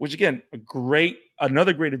Mizrak, which again,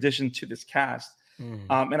 another great addition to this cast.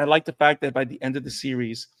 And I like the fact that by the end of the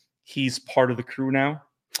series, he's part of the crew now,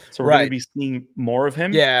 so we're going to be seeing more of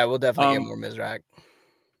him. Yeah, we'll definitely get more Mizrak.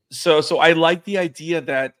 So I like the idea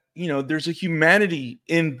that, you know, there's a humanity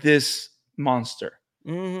in this monster.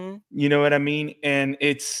 You know what I mean? And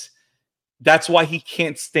that's why he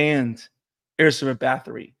can't stand Elizabeth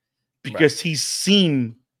Bathory, because he's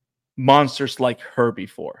seen monsters like her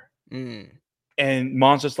before. And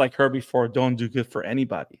monsters like her before don't do good for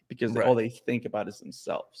anybody, because all they think about is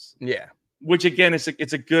themselves. Yeah. Which again, it's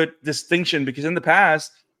a good distinction, because in the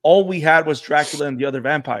past, all we had was Dracula and the other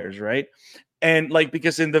vampires, right? And like,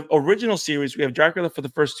 because in the original series, we have Dracula for the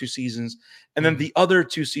first 2 seasons, and then the other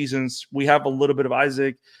 2 seasons, we have a little bit of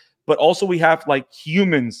Isaac, but also we have like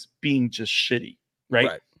humans being just shitty,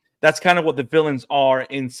 right? That's kind of what the villains are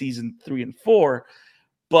in season 3 and 4.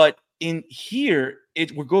 But in here,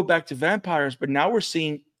 we go back to vampires, but now we're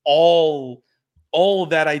seeing all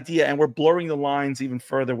of that idea, and we're blurring the lines even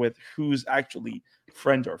further with who's actually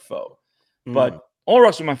friend or foe. But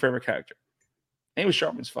Ulrox was my favorite character. And he was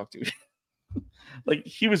sharp as fuck, dude. Like,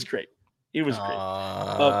 he was great. He was great.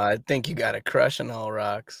 I think you got a crush on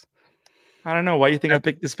Ulrox. I don't know. Why do you think I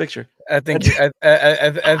picked this picture? I think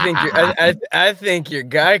you're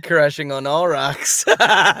guy crushing on Ulrox.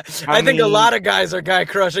 I think a lot of guys are guy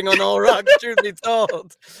crushing on Ulrox, truth be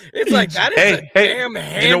told. It's like, that is a damn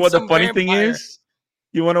handsome. You know what the funny thing vampire. is?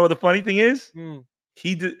 You want to know what the funny thing is?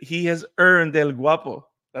 He has earned El Guapo.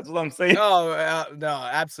 That's what I'm saying. Oh, no,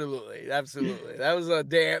 absolutely. Absolutely. That was a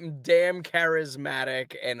damn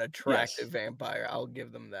charismatic and attractive vampire. I'll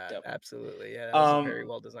give them that. Yep. Absolutely. Yeah, that was a very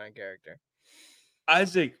well-designed character.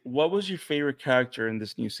 Isaac, what was your favorite character in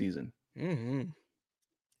this new season?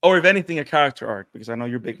 Or if anything, a character arc, because I know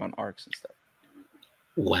you're big on arcs and stuff.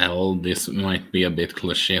 Well, this might be a bit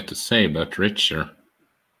cliche to say, but Richter.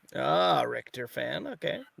 Richter fan.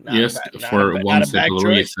 Okay. For one simple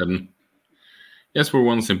reason. Yes, for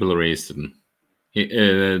one simple reason.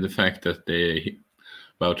 The fact that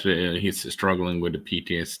he's struggling with the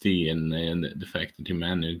PTSD and the fact that he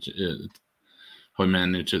managed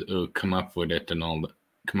to come up with it and all that,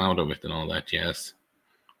 come out of it and all that. Yes,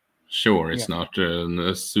 sure, it's not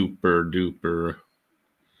a super duper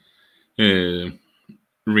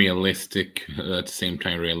realistic, at the same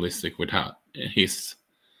time realistic with how his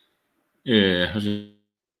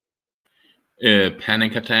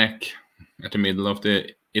panic attack at the middle of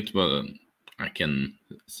it was, I can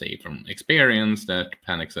say from experience that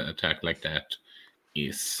panic attack like that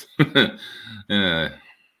is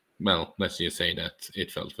well, let's just say that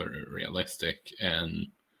it felt very realistic, and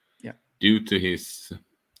due to his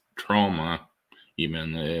trauma,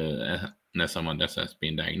 even as someone that has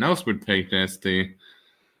been diagnosed with PTSD.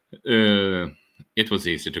 It was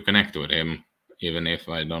easy to connect with him, even if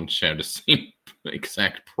I don't share the same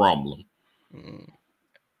exact problem.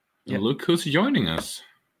 Look who's joining us.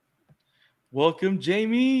 Welcome,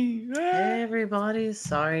 Jamie. Hey, everybody.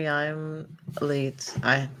 Sorry I'm late.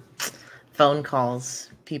 Phone calls,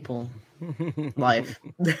 people, life.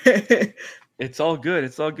 It's all good.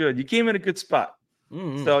 It's all good. You came in a good spot.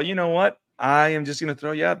 So you know what? I am just going to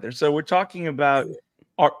throw you out there. So we're talking about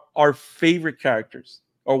our favorite characters,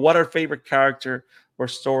 or what our favorite character or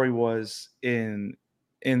story was in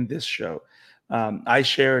this show. I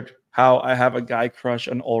shared how I have a guy crush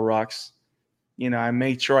on Olrox. I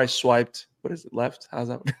made sure I swiped. What is it? Left? How's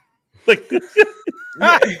that? Like,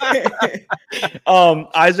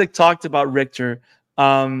 Isaac talked about Richter.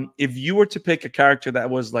 If you were to pick a character that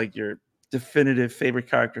was like your definitive favorite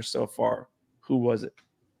character so far, who was it?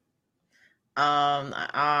 No,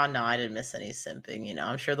 I didn't miss any simping.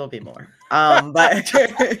 I'm sure there'll be more. But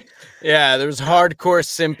yeah, there was hardcore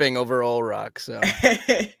simping over Olrox. So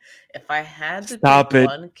if I had to pick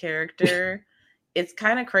one character, it's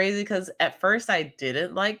kind of crazy because at first I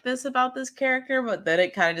didn't like this about this character, but then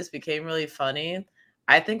it kind of just became really funny.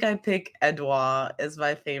 I think I pick Edouard as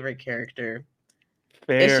my favorite character.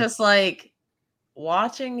 Fair. It's just like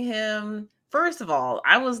watching him. First of all,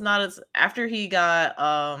 I was not as after he got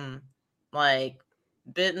like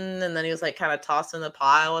bitten and then he was like kind of tossed in the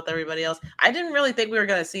pile with everybody else. I didn't really think we were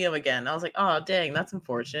gonna see him again. I was like, oh dang, that's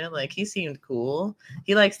unfortunate. Like he seemed cool.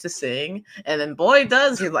 He likes to sing, and then boy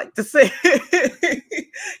does he like to sing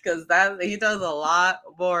because he does a lot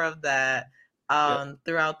more of that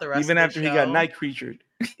throughout the rest. Even of the after show. He got night creatured.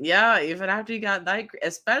 Yeah, even after he got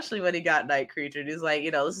especially when he got night creatured, he's like,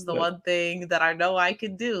 this is the one thing that I know I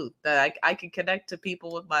can do, that I can connect to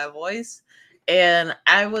people with my voice. And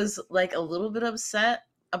I was like a little bit upset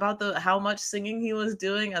about how much singing he was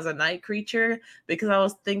doing as a night creature, because I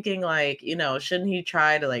was thinking like, shouldn't he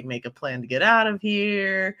try to like make a plan to get out of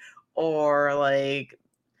here, or like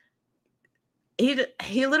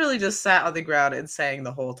he literally just sat on the ground and sang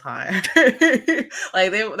the whole time.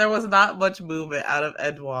 Like there was not much movement out of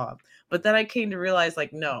Edouard. But then I came to realize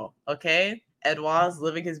like, no, okay, Edouard's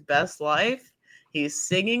living his best life. He's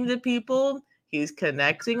singing to people. He's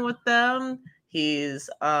connecting with them. He's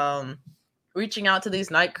reaching out to these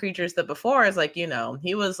night creatures that before is like,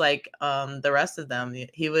 he was like the rest of them.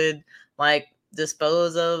 He would like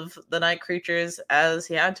dispose of the night creatures as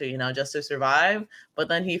he had to, just to survive. But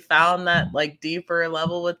then he found that like deeper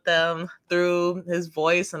level with them through his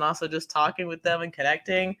voice and also just talking with them and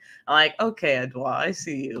connecting. I'm like, okay, Edouard, I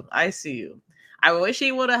see you. I wish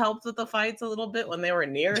he would have helped with the fights a little bit when they were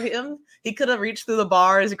near him. He could have reached through the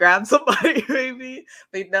bars, grabbed somebody, maybe.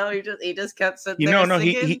 But no, he just kept sitting there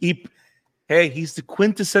singing. He's the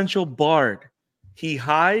quintessential bard. He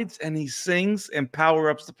hides and he sings and power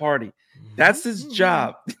ups the party. That's his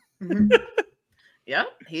job. Yep,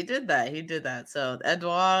 he did that. So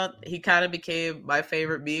Edouard, he kind of became my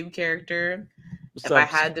favorite meme character. I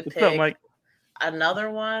had to pick another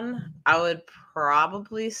one, I would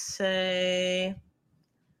probably say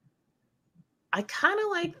I kind of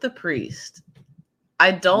like the priest.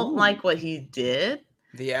 I don't like what he did.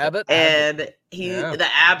 The abbot? And the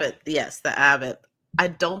abbot. Yes, the abbot. I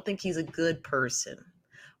don't think he's a good person.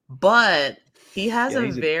 But he has a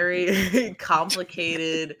very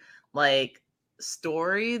complicated like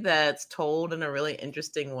story that's told in a really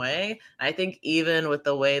interesting way. I think even with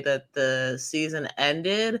the way that the season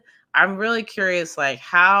ended, I'm really curious like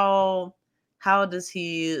how does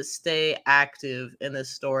he stay active in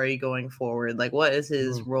this story going forward? Like what is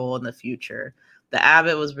his role in the future? The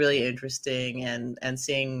abbot was really interesting, and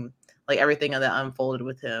seeing like everything that unfolded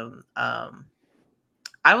with him.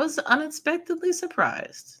 I was unexpectedly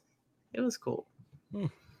surprised. It was cool.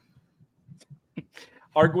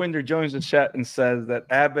 Argwinder joins the chat and says that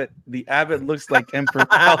the abbot looks like Emperor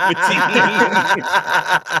Palpatine.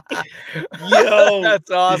 Yo,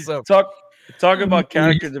 that's awesome. Talk about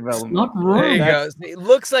character development. Not wrong. There you go. He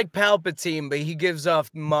looks like Palpatine, but he gives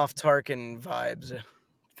off Moff Tarkin vibes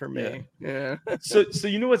for me. Yeah. So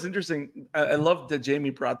you know what's interesting? I love that Jamie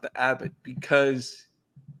brought the abbot, because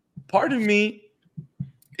part of me,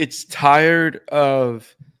 it's tired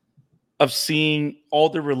of seeing all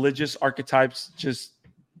the religious archetypes just,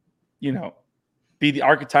 be the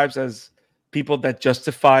archetypes as people that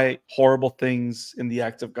justify horrible things in the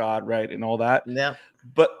act of God, right? And all that. Yeah.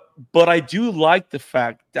 But I do like the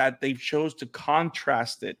fact that they chose to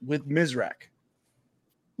contrast it with Mizrak.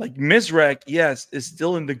 Like Mizrak, yes, is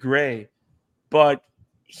still in the gray, but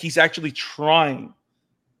he's actually trying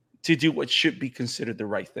to do what should be considered the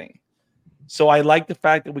right thing. So I like the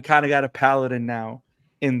fact that we kind of got a paladin now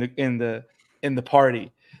in the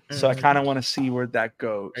party. So I kind of want to see where that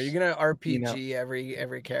goes. Are you gonna RPG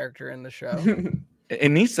every character in the show?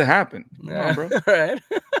 It needs to happen. Come on, bro. Right.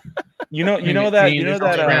 You know that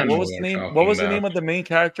what was the name of the main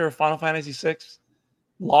character of Final Fantasy VI?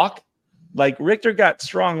 Locke. Like Richter got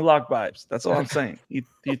strong Locke vibes. That's all I'm saying. He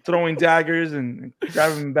throwing daggers and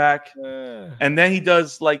grabbing him back, and then he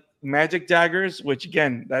does like magic daggers, which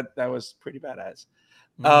again that was pretty badass.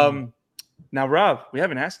 Now, Rob, we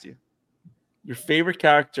haven't asked you your favorite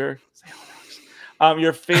character.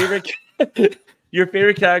 Your favorite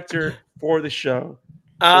character for the show.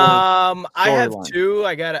 I have two.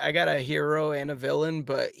 I got a hero and a villain,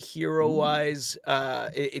 but hero wise,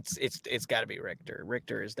 it's got to be Richter.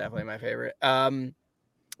 Richter is definitely my favorite.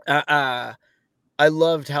 I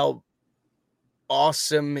loved how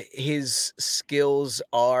awesome his skills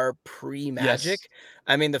are pre-magic. Yes.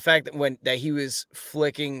 I mean, the fact that he was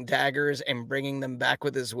flicking daggers and bringing them back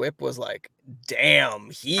with his whip was like, damn,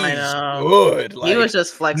 he's good. Like, he was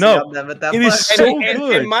just flexing on them at that point. It is so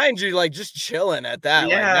good. And mind you, like just chilling at that.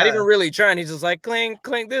 Yeah. Like, not even really trying. He's just like, clink,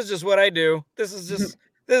 clink. This is just what I do. This is just.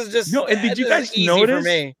 No, and did you guys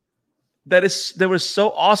notice that was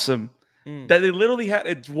so awesome that they literally had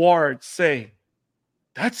Edward say,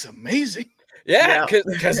 "That's amazing." Yeah,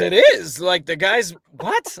 because it is like the guys.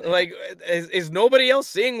 What? Like, is nobody else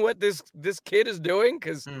seeing what this kid is doing?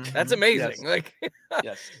 Because that's amazing. Yes. Like,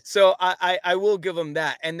 yes. So I will give him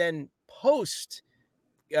that. And then post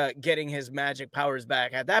getting his magic powers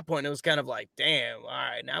back, at that point it was kind of like, damn. All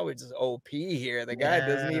right, now it's just OP here. The guy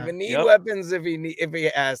doesn't even need weapons if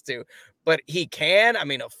he has to, but he can. I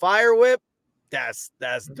mean, a fire whip. That's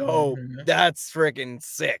dope. That's freaking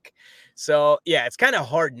sick. So yeah, it's kind of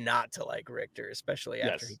hard not to like Richter, especially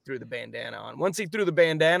after he threw the bandana on. Once he threw the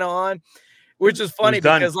bandana on, which is funny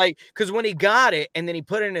because when he got it and then he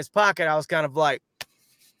put it in his pocket, I was kind of like,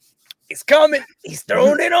 it's coming. He's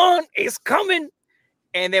throwing it on. It's coming.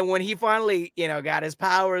 And then when he finally, got his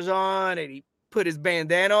powers on and he put his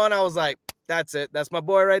bandana on, I was like, that's it. That's my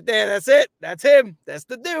boy right there. That's it. That's him. That's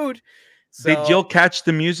the dude. So, did you catch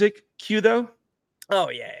the music cue though? Oh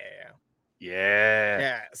yeah.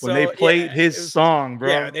 When they played his song, bro.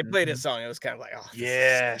 Yeah, they played his song. It was kind of like, oh,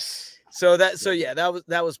 yes.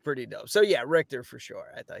 That was pretty dope. So yeah, Richter for sure.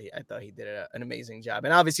 I thought he did an amazing job,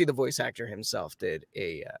 and obviously the voice actor himself did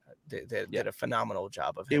a phenomenal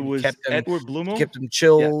job of him. It was Edward Blumo. Kept him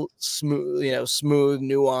chill, smooth,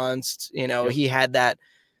 nuanced. He had that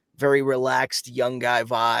very relaxed young guy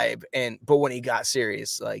vibe, but when he got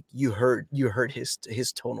serious, like you heard his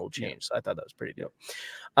tonal change. So I thought that was pretty dope.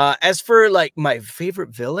 As for like my favorite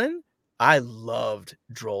villain, I loved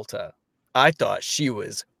Drolta. I thought she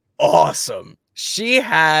was awesome. She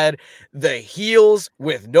had the heels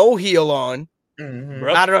with no heel on.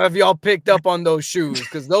 I don't know if y'all picked up on those shoes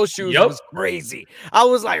because those shoes was crazy. I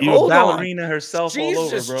was like, hold on. Ballerina herself She's all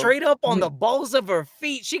over, just bro. Straight up on the balls of her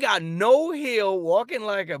feet. She got no heel, walking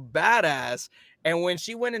like a badass. And when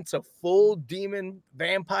she went into full demon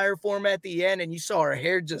vampire form at the end, and you saw her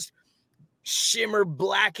hair just shimmer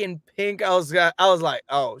black and pink, I was like,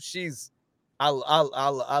 oh, I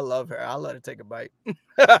love her. I'll let her take a bite.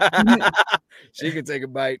 She can take a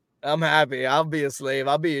bite. I'm happy. I'll be a slave.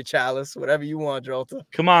 I'll be your chalice. Whatever you want, Drolta.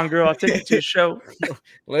 Come on, girl. I'll take you to a show.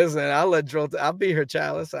 Listen, I'll let Drolta. I'll be her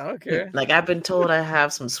chalice. I don't care. Like, I've been told I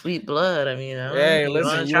have some sweet blood. I mean, hey,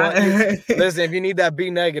 listen. Listen, if you need that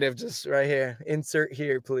B negative, just right here. Insert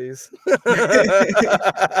here, please.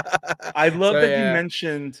 I love that you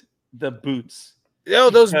mentioned the boots. Yo,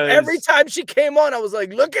 every time she came on, I was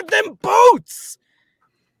like, look at them boots.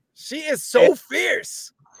 She is so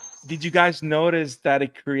fierce. Did you guys notice that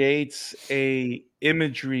it creates a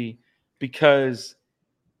imagery because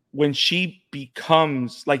when she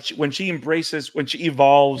becomes when she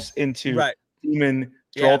evolves into demon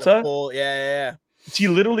Drolta, she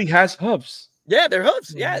literally has hooves. Yeah, they're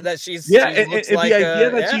hooves. Yeah, that she's the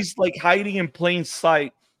idea that she's like hiding in plain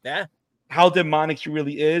sight. Yeah, how demonic she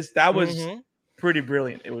really is. That was pretty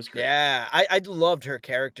brilliant. It was great. Yeah, I loved her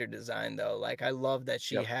character design though. Like I love that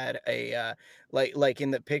she had a like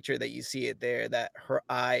in the picture that you see it there, that her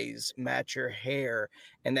eyes match her hair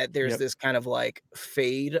and that there's this kind of like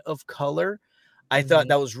fade of color. I thought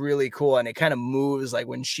that was really cool, and it kind of moves like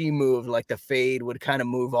when she moved, like the fade would kind of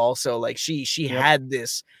move also. Like she had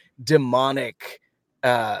this demonic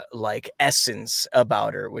like essence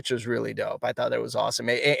about her, which was really dope. I thought that was awesome,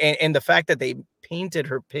 and the fact that they painted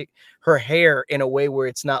her hair in a way where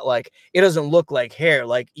it's not like, it doesn't look like hair.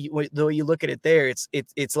 Like the way you look at it there,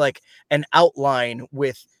 it's like an outline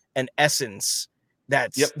with an essence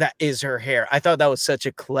that is her hair. I thought that was such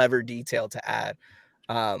a clever detail to add.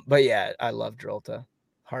 But yeah, I love Drolta.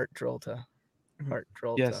 Heart Drolta.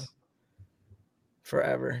 Yes.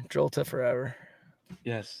 Forever. Drolta forever.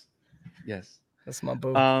 Yes. That's my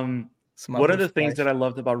boo. One of the things that I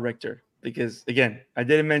loved about Richter, because again, I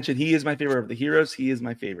didn't mention he is my favorite of the heroes. He is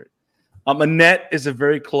my favorite. Annette is a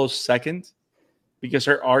very close second because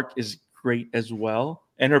her arc is great as well,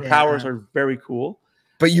 and her powers are very cool.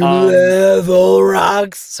 But you love all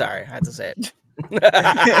rocks. Sorry, I had to say it.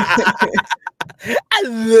 I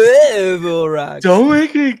love all rocks. Don't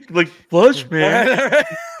make me like blush, man.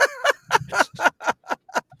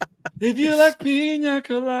 If you like pina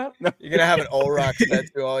colada, no. You're gonna have an all rocks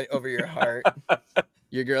tattoo all over your heart.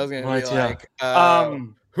 Your girl's gonna be like,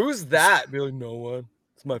 "Who's that?" Be like, "No one.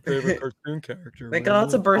 It's my favorite cartoon character." Like, oh,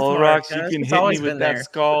 it's a birthmark. All rocks, you can hit me with that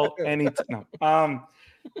skull anytime.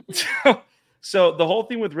 No. So the whole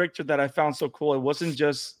thing with Richter that I found so cool, it wasn't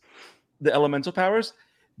just the elemental powers.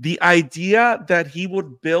 The idea that he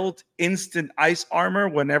would build instant ice armor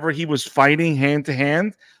whenever he was fighting hand to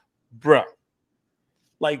hand, bro.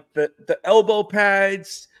 Like the elbow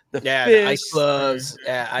pads, the ice gloves,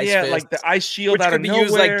 fists, like the ice shield which out could of be nowhere.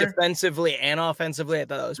 used like defensively and offensively. I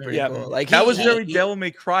thought that was pretty cool. Like that was very Devil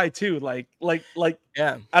May Cry too. Like I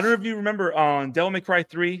don't know if you remember on Devil May Cry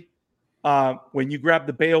 3, when you grab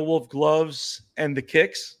the Beowulf gloves and the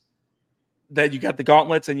kicks, that you got the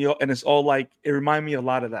gauntlets and it's all like, it reminded me a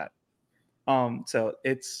lot of that. So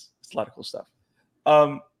it's a lot of cool stuff.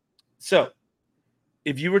 So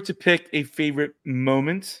if you were to pick a favorite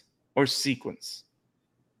moment or sequence,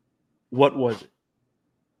 what was it?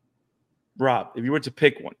 Rob, if you were to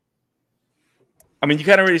pick one. I mean, you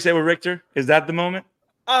kind of already said with Richter. Is that the moment?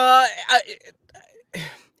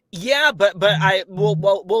 Yeah, but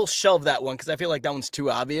we'll shelve that one because I feel like that one's too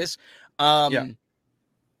obvious.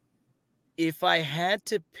 If I had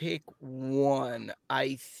to pick one,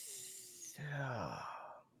 I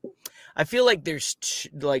feel like there's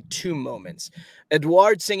two moments.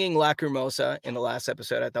 Edward singing Lacrimosa in the last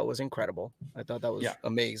episode, I thought was incredible. I thought that was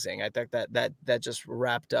amazing. I thought that just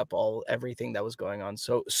wrapped up everything that was going on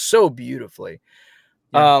so beautifully.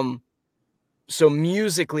 So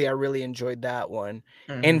musically, I really enjoyed that one.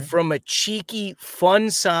 Mm-hmm. And from a cheeky, fun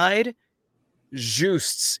side,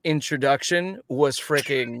 Just's introduction was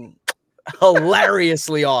freaking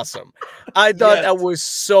hilariously awesome. I thought that was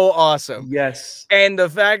so awesome. Yes. And the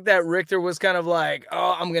fact that Richter was kind of like,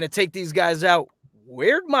 oh, I'm going to take these guys out.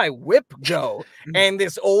 Where'd my whip go? And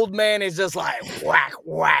this old man is just like, whack,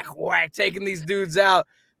 whack, whack, taking these dudes out.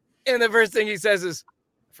 And the first thing he says is,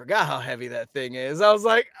 I forgot how heavy that thing is. I was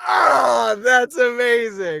like, oh, that's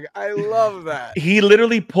amazing. I love that. He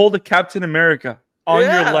literally pulled a Captain America on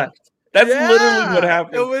your left. That's literally what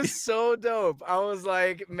happened. It was so dope. I was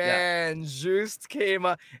like, man, Just came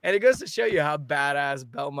up. And it goes to show you how badass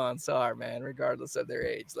Belmonts are, man, regardless of their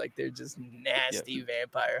age. Like, they're just nasty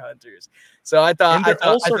vampire hunters. So I thought... And they're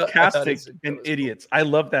all sarcastic and idiots. Cool. I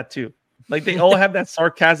love that, too. Like, they all have that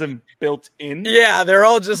sarcasm built in. Yeah, they're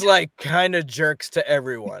all just, like, kind of jerks to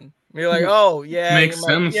everyone. You're like, oh, yeah,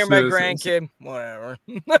 you're my grandkid. Whatever.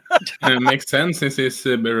 It makes sense since it's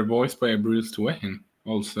voiced by Bruce Wayne,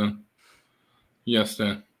 also. Yes,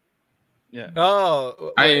 Oh,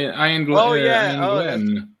 Ian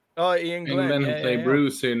Glenn. Ian Glenn play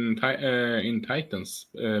Bruce in Titans,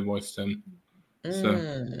 voiced him.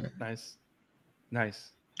 So nice.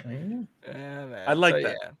 Man. I like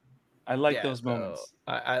that. Yeah. I like those moments.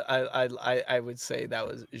 I would say that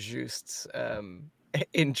was Just's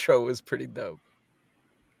intro was pretty dope.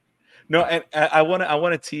 No, and I want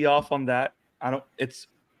to tee off on that. It's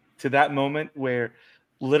to that moment where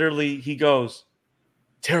literally he goes,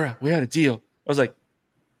 Tara, we had a deal. I was like,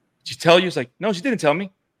 did she tell you? It's like, no, she didn't tell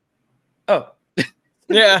me. Oh.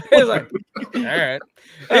 Yeah. It's like, all right.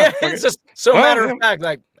 Yeah, it's just so matter of fact,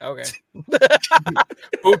 like, okay.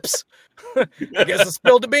 Oops. I guess I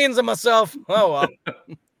spilled the beans on myself. Oh,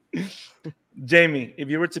 well. Jamie, if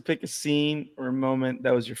you were to pick a scene or a moment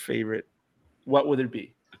that was your favorite, what would it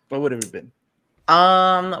be? What would it have been?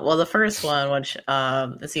 Well, the first one, which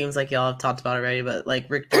it seems like y'all have talked about already, but like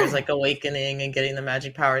Richter's like awakening and getting the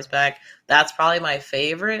magic powers back. That's probably my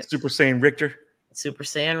favorite. Super Saiyan Richter.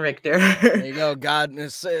 There you go, God,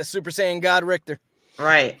 Super Saiyan God Richter.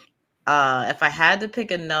 Right. If I had to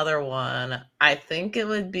pick another one, I think it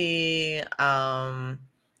would be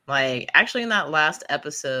like actually in that last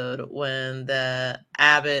episode when the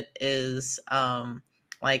abbot is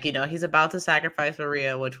like, you know, he's about to sacrifice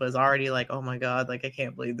Maria, which was already like, oh my God, like I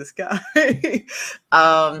can't believe this guy.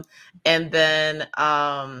 And then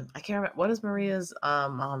I can't remember what is Maria's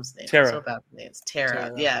mom's name. Tara. So bad names.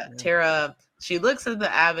 Tara. Yeah, Tara she looks at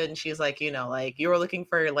the abbot and she's like, like you were looking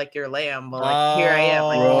for like your lamb, but like here I am.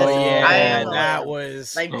 Like I am the that lamb.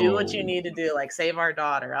 was like do what you need to do, like save our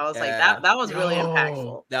daughter. I was like that was really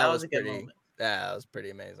impactful. That was a good moment. That was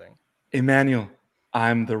pretty amazing. Emmanuel,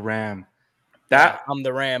 I'm the ram. I'm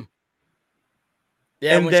the ram.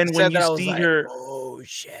 Yeah, and then when you see her, oh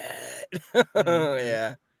shit.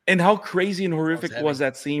 Yeah. And how crazy and horrific was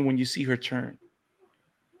that scene when you see her turn?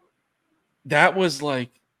 That was like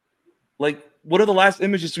one of the last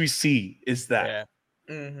images we see is that. Yeah.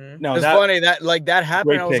 Mm-hmm. No, it's funny that that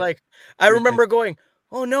happened. I was like, I remember going,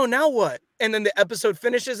 oh no, now what? And then the episode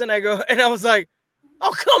finishes and I was like,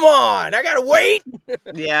 oh, come on, I gotta wait.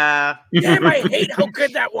 Yeah. Damn, I hate how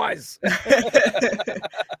good that was.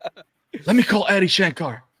 Let me call Adi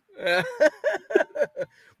Shankar.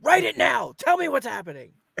 Write it now. Tell me what's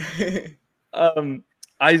happening.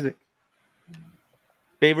 Isaac,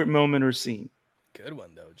 favorite moment or scene? Good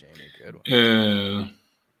one though, Jamie. Good one.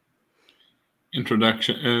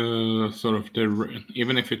 Introduction, sort of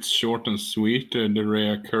even if it's short and sweet, the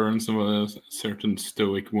reoccurrence of a certain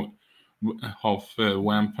stoic half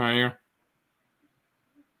vampire.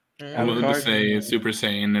 I would say Super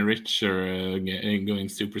Saiyan rich or going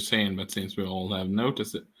Super Saiyan, but since we all have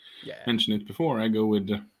noticed it, mentioned it before, I go with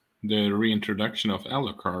the reintroduction of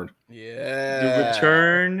Alucard. Yeah. The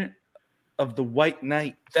return of the White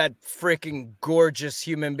Knight. That freaking gorgeous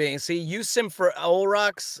human being. See, you sim for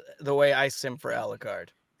Olrox the way I sim for Alucard.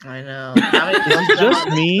 I know. It's just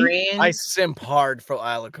me. I simp hard for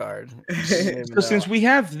Alucard. So since we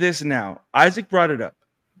have this now, Isaac brought it up.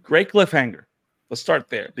 Great cliffhanger. Let's start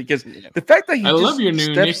there because the fact that I love your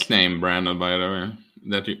new nickname, Brandon. By the way,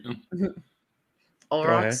 that you.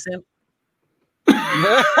 Olrox simp.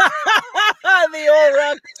 The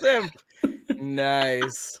Olrox simp.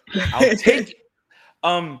 Nice. I'll take.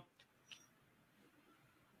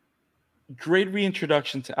 Great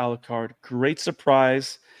reintroduction to Alucard. Great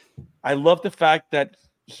surprise. I love the fact that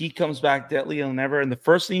he comes back deadly and never. And the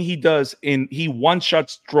first thing he does he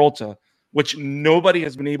one-shots Drolta, which nobody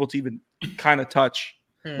has been able to even kind of touch.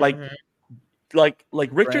 Mm-hmm. Like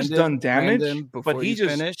Richter's done damage, Brandon, but he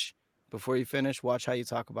just before you finish, watch how you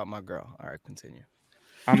talk about my girl. All right, continue.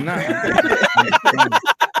 I'm not.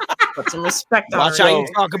 Put some respect on Watch how you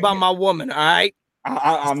talk about my woman. All right.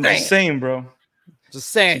 I'm just saying, bro. Just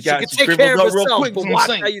saying, she can take care of herself, but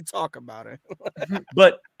watch how you talk about her.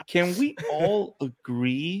 But can we all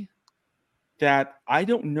agree that I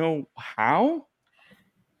don't know how,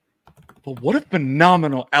 but what a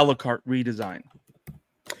phenomenal Alucard redesign.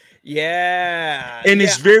 Yeah. And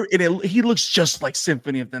it's he looks just like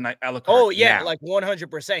Symphony of the Night Alucard. Oh, yeah, like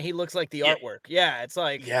 100%. He looks like the artwork. Yeah, it's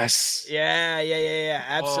like yes. Yeah.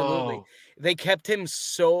 Absolutely. Oh. They kept him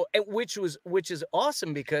which is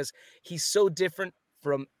awesome because he's so different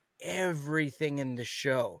from everything in the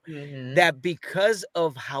show that because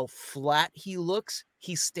of how flat he looks,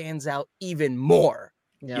 he stands out even more.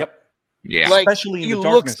 Yep. Yeah. Like, especially in he the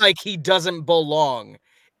darkness. looks like he doesn't belong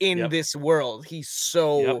in this world. He's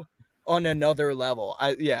so on another level.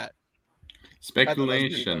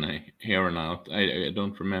 Speculation here and out. I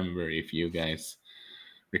don't remember if you guys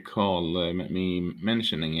recall me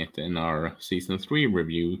mentioning it in our season 3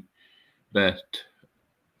 review, but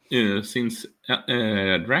since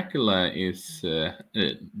Dracula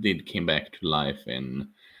came back to life in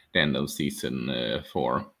the end of season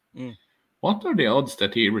 4. What are the odds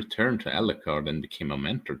that he returned to Alucard and became a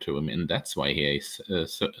mentor to him, and that's why he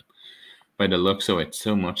is, by the looks of it,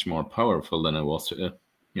 so much more powerful than it was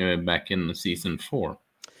back in season 4?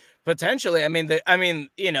 Potentially. I mean,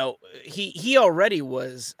 he already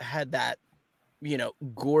had that,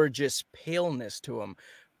 gorgeous paleness to him,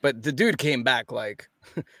 but the dude came back like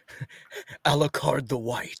Alucard the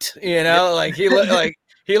White. Like he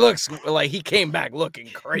looks like he came back looking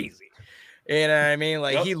crazy. You know what I mean?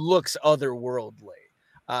 Like he looks otherworldly.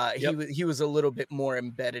 He was a little bit more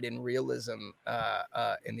embedded in realism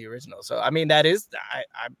in the original. So I mean, that is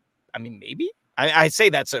I mean maybe I say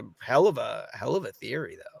that's a hell of a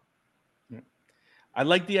theory though. Yeah. I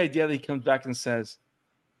like the idea that he comes back and says,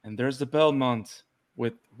 "And there's the Belmont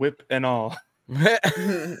with whip and all."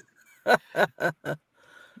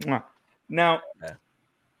 Now,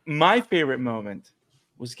 my favorite moment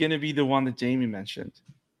was going to be the one that Jamie mentioned.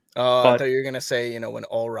 Oh, I thought you were going to say, when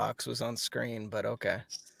Olrox was on screen, but okay.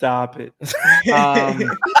 Stop it.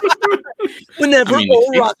 Whenever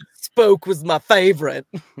Olrox spoke was my favorite.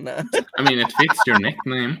 I mean, it fits your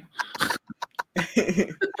nickname.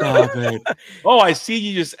 Stop it. Oh, I see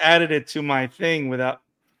you just added it to my thing without...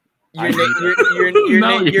 Your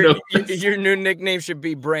new nickname should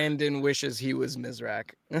be Brandon wishes he was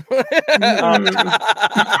Mizrak.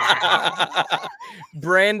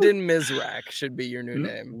 Brandon Mizrak should be your new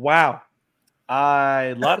name. Wow.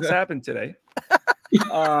 A lot has happened today.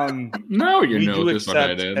 Now you we know do what I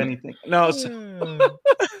accept did. anything. No,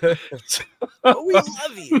 But we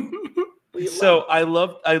love you. I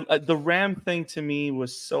loved the Ram thing. To me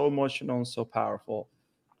was so emotional and so powerful.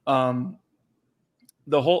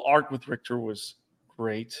 The whole arc with Richter was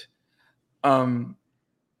great. I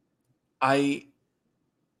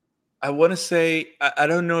want to say I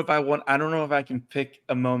don't know if I can pick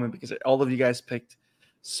a moment because all of you guys picked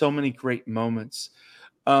so many great moments.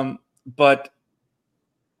 But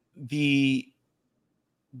the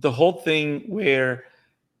whole thing where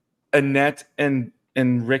Annette and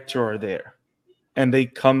Richter are there and they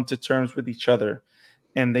come to terms with each other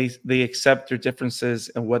and they accept their differences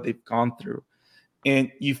and what they've gone through,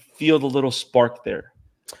 and you feel the little spark there.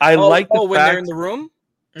 I like the when fact, they're in the room.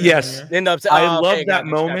 Yes, I love that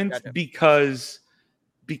moment gotcha.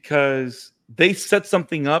 because they set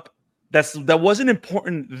something up that wasn't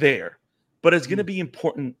important there, but it's going to be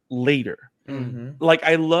important later. Like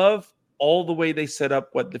I love all the way they set up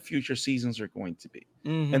what the future seasons are going to be,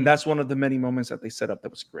 and that's one of the many moments that they set up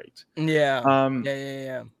that was great.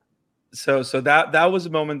 Yeah. So that was a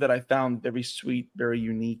moment that I found very sweet, very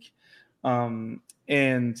unique, and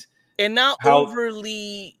not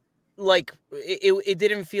overly like it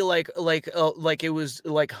didn't feel like it was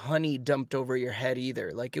like honey dumped over your head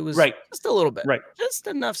either. Like it was just a little bit, just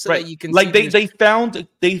enough so that you can like see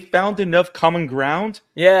they found enough common ground.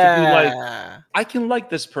 To be like, I can like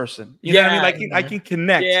this person. You know what I mean? Like I can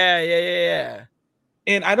connect. Yeah.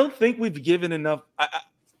 And I don't think we've given enough.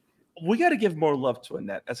 We got to give more love to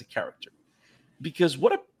Annette as a character, because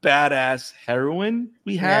what a badass heroine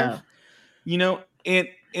we have. You know, and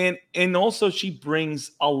also she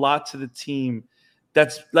brings a lot to the team.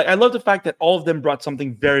 That's like, I love the fact that all of them brought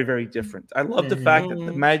something very, very different. I love the fact that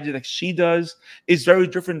the magic that she does is very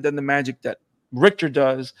different than the magic that Richter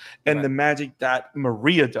does and the magic that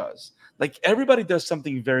Maria does. Like everybody does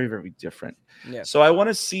something very, very different. So I want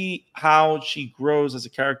to see how she grows as a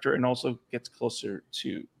character and also gets closer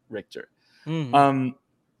to Richter.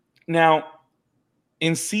 Now,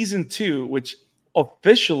 in season 2, which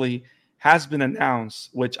officially has been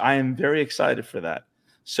announced, which I am very excited for that.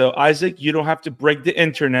 So Isaac, you don't have to break the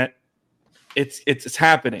internet. It's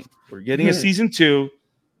happening. We're getting a season 2.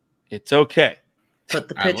 It's okay. Put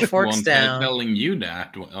the pitchforks down. Telling you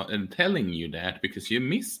that because you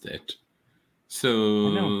missed it. So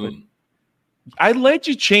I know, but I let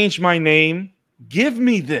you change my name. Give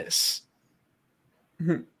me this.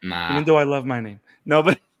 Nah. Even though I love my name. No,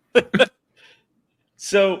 but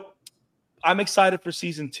so I'm excited for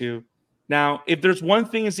season 2. Now, if there's one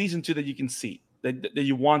thing in season 2 that you can see, that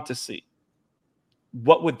you want to see,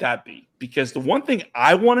 what would that be? Because the one thing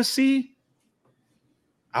I want to see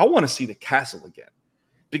the castle again.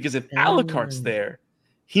 Because if Alucard's there,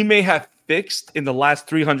 he may have fixed in the last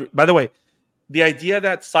 300. By the way, the idea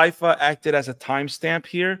that Sypha acted as a timestamp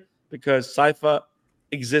here, because Sypha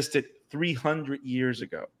existed 300 years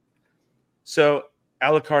ago. So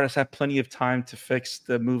Alucard has had plenty of time to fix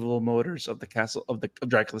the movable motors of the castle, of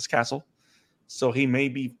Dracula's castle. So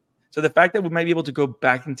the fact that we might be able to go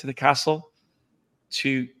back into the castle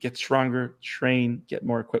to get stronger, train, get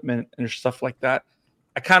more equipment and stuff like that,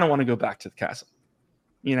 I kind of want to go back to the castle,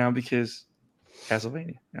 because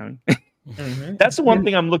Castlevania. That's the one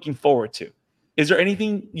thing I'm looking forward to. Is there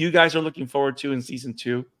anything you guys are looking forward to in season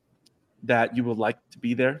 2 that you would like to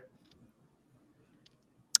be there?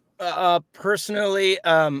 Personally,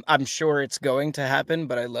 I'm sure it's going to happen,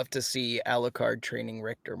 but I'd love to see Alucard training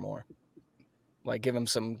Richter more. Like give him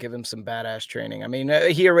some badass training. I mean,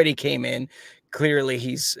 he already came in. Clearly,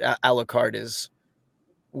 Alucard is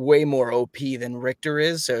way more OP than Richter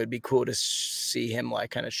is, so it'd be cool to see him like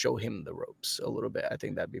kind of show him the ropes a little bit. I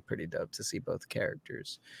think that'd be pretty dope to see both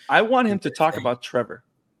characters. I want him to talk about Trevor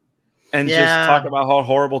and just talk about how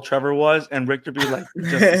horrible Trevor was, and Richter be like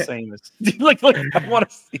just the same as like I want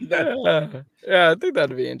to see that. Yeah, I think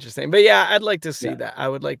that'd be interesting. But yeah, I'd like to see that. I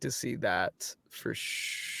would like to see that for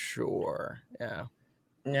sure.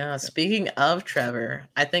 Yeah, speaking of Trevor,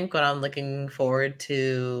 I think what I'm looking forward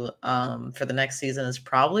to for the next season is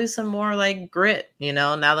probably some more like grit,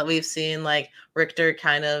 now that we've seen like Richter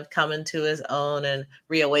kind of come into his own and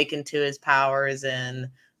reawaken to his powers, and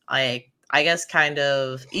I guess kind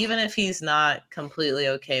of, even if he's not completely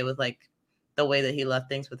okay with like the way that he left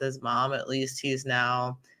things with his mom, at least he's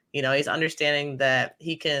now, he's understanding that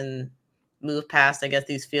he can move past, I guess,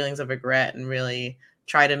 these feelings of regret and really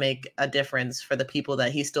try to make a difference for the people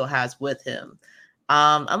that he still has with him.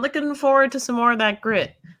 I'm looking forward to some more of that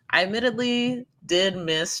grit. I admittedly did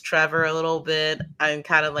miss Trevor a little bit and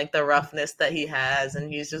kind of like the roughness that he has.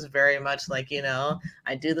 And he's just very much like,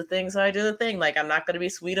 I do the thing, so I do the thing. Like, I'm not going to be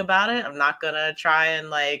sweet about it. I'm not going to try and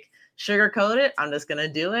like sugarcoat it. I'm just going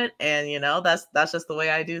to do it. And, that's just the way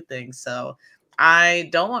I do things. So I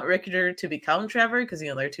don't want Richter to become Trevor because,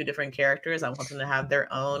 they're two different characters. I want them to have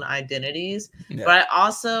their own identities. Yeah. But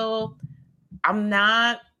I'm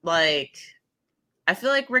not like... I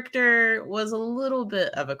feel like Richter was a little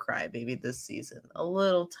bit of a crybaby this season, a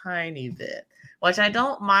little tiny bit, which I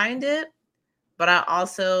don't mind it, but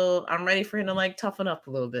I'm ready for him to like toughen up a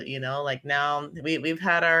little bit, like now we've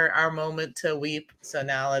had our moment to weep. So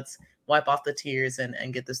now let's wipe off the tears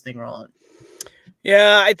and get this thing rolling.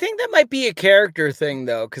 Yeah, I think that might be a character thing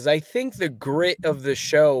though, because I think the grit of the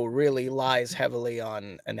show really lies heavily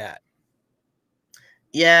on Annette.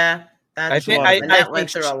 Yeah. I think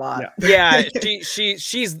went through a lot. Yeah,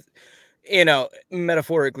 she's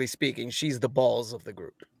metaphorically speaking, she's the balls of the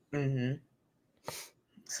group. Mm-hmm.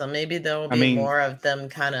 So maybe there will be more of them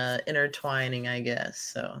kind of intertwining, I guess.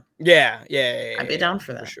 So yeah. I'd be down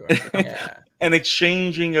for that. For sure. Yeah. An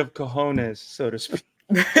exchanging of cojones, so to speak.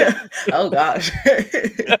 Oh gosh.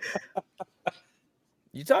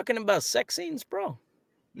 You talking about sex scenes, bro?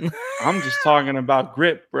 I'm just talking about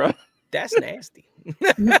grit, bro. That's nasty.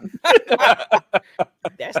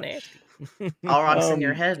 That's nasty. All rocks in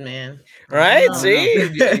your head, man. Right? See?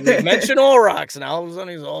 You mention all rocks, and all of a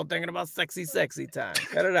sudden he's all thinking about sexy time.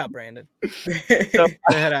 Cut it out, Brandon. So,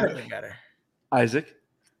 head out the gutter. Isaac.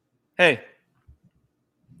 Hey.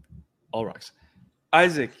 All rocks.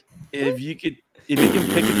 Isaac, if you can pick a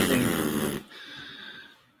thing.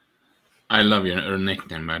 I love your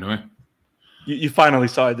nickname, by the way. You finally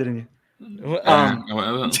saw it, didn't you?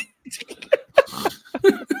 Oh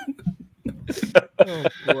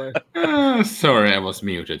boy. Sorry, I was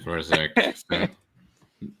muted for a sec.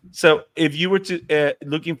 So if you were to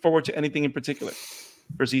looking forward to anything in particular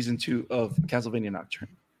for season 2 of Castlevania Nocturne?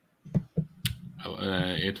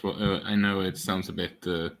 I know it sounds a bit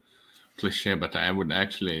cliche, but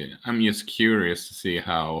I'm just curious to see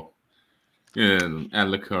how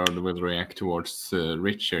Alucard will react towards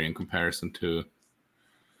Richard in comparison to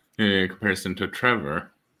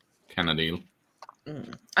Trevor kind of deal.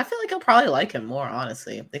 I feel like he'll probably like him more,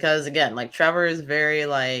 honestly, because again, like Trevor is very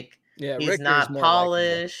like he's Richter's not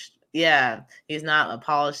polished. Yeah, he's not a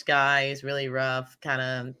polished guy. He's really rough, kind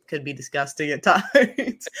of could be disgusting at times.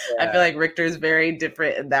 Yeah. I feel like Richter's very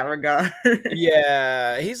different in that regard.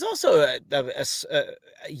 Yeah, he's also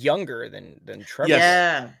younger than Trevor. Yes.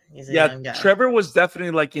 Yeah, he's a young guy. Trevor was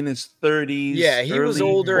definitely like in his 30s. Yeah, he was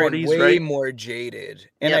older 40s, and way more jaded.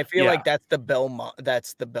 And I feel like that's the Belmont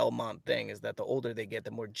thing, is that the older they get,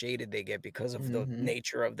 the more jaded they get because of the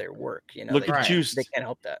nature of their work. Look at Juice. They can't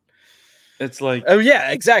help that. It's like, oh yeah,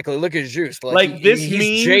 exactly. Look at Juice. Like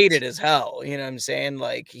he's jaded as hell. You know what I'm saying?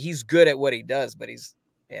 Like he's good at what he does, but he's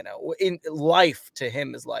in life to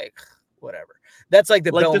him is like whatever. That's like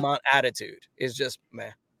the Belmont attitude is just meh.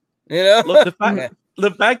 Look,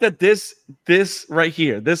 the fact that this right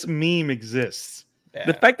here, this meme exists. Yeah.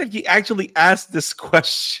 The fact that he actually asked this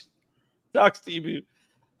question, talks to you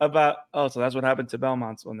about. Oh, so that's what happened to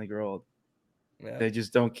Belmonts when they grow old. Yeah. They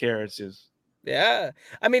just don't care. It's just. Yeah,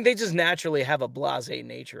 I mean, they just naturally have a blasé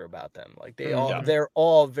nature about them. Like they're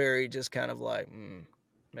all very just kind of like,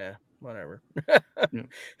 yeah, whatever.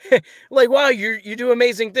 Like, wow, you do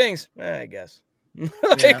amazing things. I guess.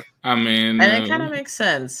 I mean, and it kind of makes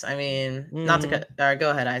sense. I mean, not to cut.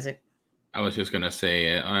 Go ahead, Isaac. I was just gonna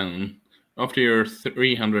say, after your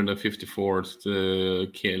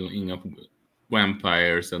 354th killing of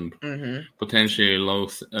vampires and potentially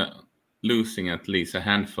losing at least a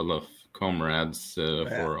handful of comrades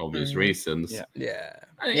for obvious reasons. Yeah.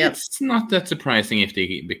 It's not that surprising if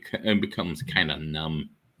they becomes kind of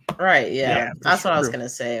numb. Right, yeah. That's what I was going to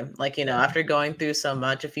say. Like, after going through so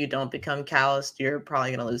much, if you don't become calloused, you're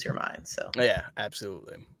probably going to lose your mind. So yeah,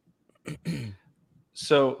 absolutely.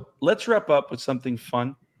 So let's wrap up with something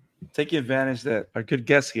fun. Take advantage that our good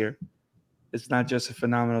guest here is not just a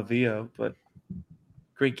phenomenal VO, but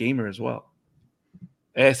great gamer as well.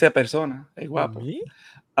 Esa persona, hey guapo.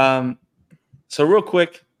 So real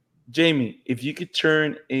quick, Jamie, if you could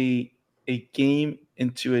turn a game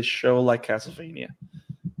into a show like Castlevania,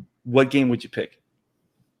 what game would you pick?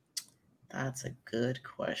 That's a good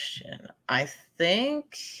question. I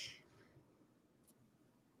think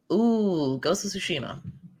Ghost of Tsushima.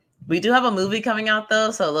 We do have a movie coming out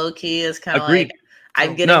though, so low key is kind of like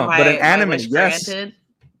I'm getting but an anime, wish granted.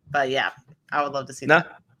 But yeah, I would love to see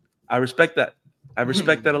that. I respect that. I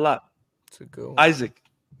respect that a lot. It's a good one. Isaac,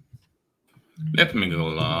 Let me go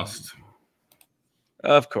last.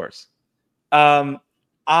 of course.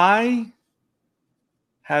 I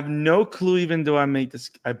have no clue, even though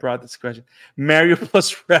I brought this question. Mario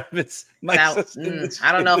plus rabbits. I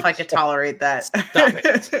don't know if I could tolerate that. Stop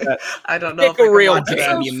it. I don't know Pick if I a could real watch game,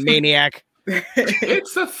 that. you maniac.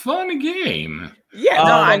 It's a fun game. Yeah, No, it's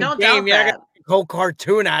a I fun don't game. doubt You're not that. gonna make a whole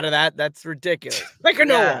cartoon out of that. That's ridiculous. Pick a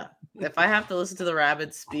new one. Yeah. If I have to listen to the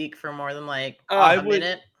rabbits speak for more than like I a would-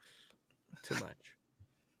 minute, Too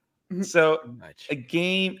much. So Too much. a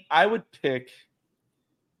game, I would pick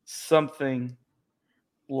something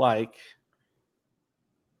like,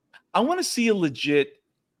 I want to see a legit.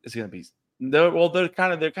 It's gonna be they're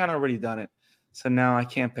kind of already done it, so now I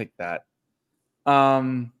can't pick that.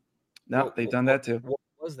 No, they've done that too. What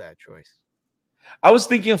was that choice? I was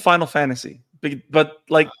thinking of Final Fantasy, but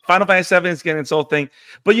like Final Fantasy VII is getting its whole thing.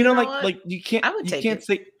 But you know, You know what? like you can't I would take it.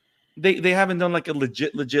 say they haven't done like a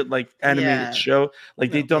legit like animated Yeah. show.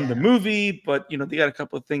 Like they've done the Yeah. movie, but you know they got a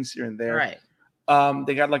couple of things here and there. right?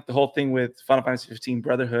 They got like the whole thing with Final Fantasy 15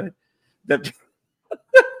 Brotherhood. That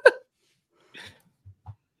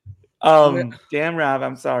damn Rob,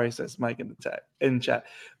 I'm sorry, says Mike in chat.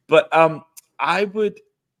 But I would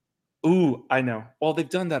I know. Well, they've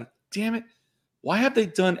done that. Damn it. Why have they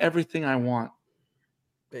done everything I want?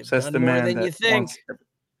 They've Says done the more man than that you think. wants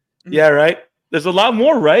Yeah, right? There's a lot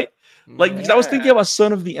more, right? Like I was thinking Yeah. about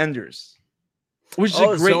Son of the Enders, which is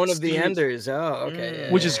a great Zone of the series, Enders. Oh, okay.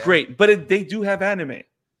 Mm. which is great. But they do have anime,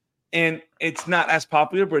 and it's not as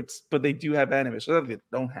popular, but they do have anime, so they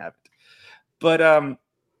don't have it. But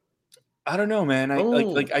I don't know, man.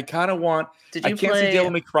 I kind of want. Did I you can't say play?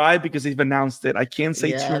 Devil May Cry because they've announced it. I can't say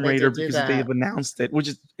Yeah, Tomb they Raider did do because that. they've announced it, which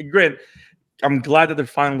is great. I'm glad that they're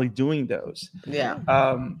finally doing those. Yeah.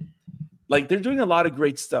 Like they're doing a lot of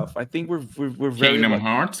great stuff. I think we're very Kingdom lucky.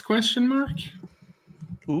 Hearts? Question mark.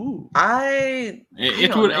 Ooh. I It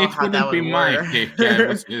don't would. know It how that wouldn't be would my work. pick. I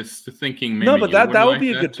was just thinking maybe No, but you that would like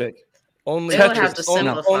be a that. good pick. Only They would have to Tetris.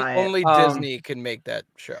 No. simplify it. Only Disney can make that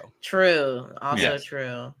show. True. Also Yes.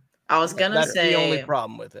 true. I was gonna That's say the only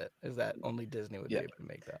problem with it is that only Disney would Yeah. be able to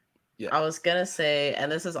make that. Yeah. I was gonna say,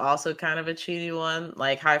 and this is also kind of a cheaty one.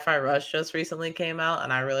 Like Hi-Fi Rush just recently came out,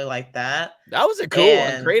 and I really like that. That was a cool one.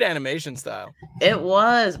 And- Great animation style. It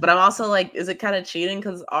was, but I'm also like, is it kind of cheating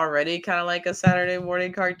because already kind of like a Saturday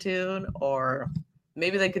morning cartoon, or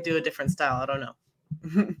maybe they could do a different style. I don't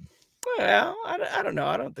know. Well, I don't know.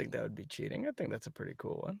 I don't think that would be cheating. I think that's a pretty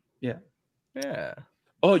cool one. Yeah. Yeah.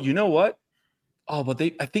 Oh, you know what? Oh, but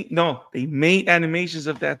they made animations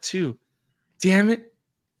of that too. Damn it.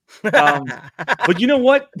 But you know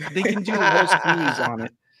what? They can do the whole series on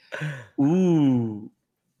it. Ooh.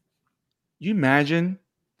 You imagine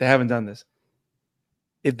they haven't done this.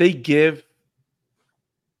 If they give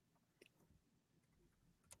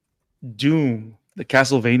Doom the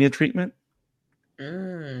Castlevania treatment,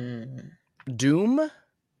 Doom?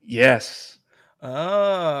 yes.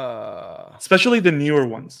 Oh. Especially the newer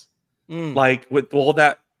ones. Mm. Like with all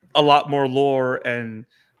that a lot more lore and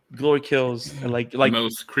glory kills and like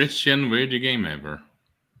Most Christian video game ever.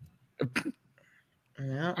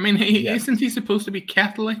 Yeah, I mean, Yeah. isn't he supposed to be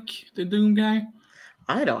Catholic, the Doom guy?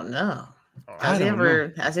 I don't know. I Has he don't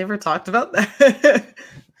ever talked about that?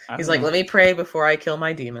 I He's don't like, know. let me pray before I kill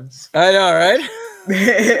my demons. I know,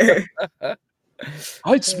 right?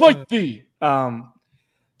 I'd smite thee.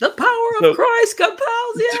 The power So- of Christ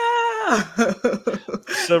compels,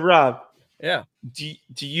 yeah. So Rob, Yeah.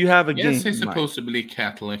 do you have a game? Yes, he's in mind? supposed to be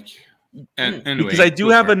Catholic. And anyway, Because I do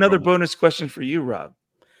go have for it, another Rob. bonus question for you, Rob.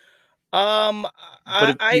 But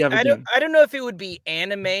if you have a game. I don't know if it would be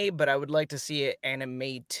anime, but I would like to see it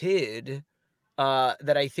animated.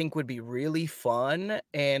 That I think would be really fun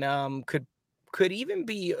and could even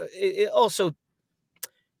be it also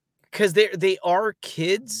because they are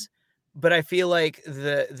kids, but I feel like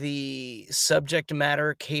the subject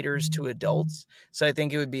matter caters to adults. So I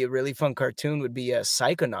think it would be a really fun cartoon. Would be a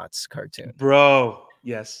Psychonauts cartoon. Bro,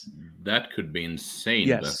 yes. That could be insane.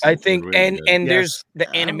 Yes. That I would be think, really and good. and Yes. there's the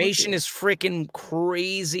I'm with animation you. is freaking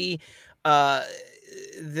crazy.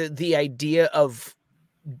 The idea of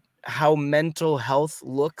how mental health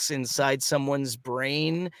looks inside someone's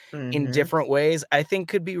brain in Mhm. different ways, I think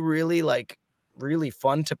could be really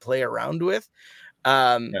fun to play around with.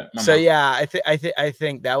 Yeah, So Mama. yeah, I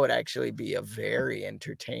think that would actually be a very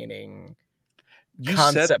entertaining You said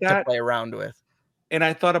concept to that, play around with. and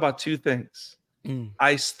I thought about two things. Mm.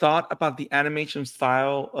 I thought about the animation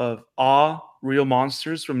style of Aw, Real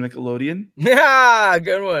Monsters from Nickelodeon Yeah,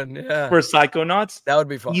 good one. Yeah, for Psychonauts. that would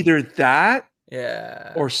be fun. Either that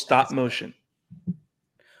Yeah, or stop motion.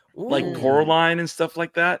 like Ooh. Coraline and stuff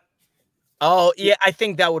like that. Oh yeah, I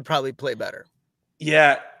think that would probably play better.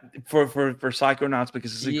 Yeah, for Psychonauts,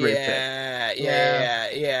 because it's a great pick.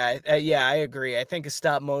 Yeah, I agree. I think a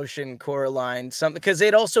stop motion Coraline, something, because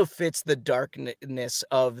it also fits the darkness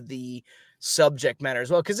of the subject matter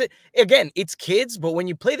as well. Because it's kids, but when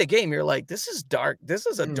you play the game, you're like, this is dark. This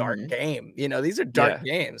is a dark game. You know, these are dark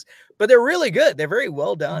games, but they're really good. They're very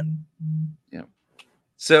well done. Yeah.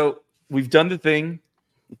 So we've done the thing.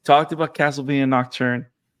 We talked about Castlevania Nocturne.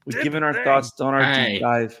 We've given our thoughts on our deep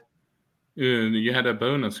dive. You had a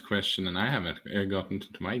bonus question, and I haven't gotten to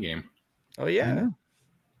my game. Oh yeah.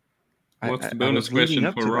 What's the bonus question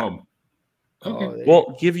for Rob? Okay.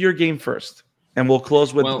 Well, give your game first, and we'll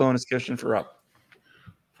close with the bonus question for Rob.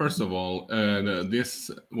 First of all, this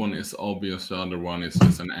one is obvious. The other one is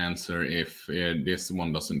just an answer if this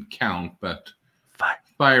one doesn't count. But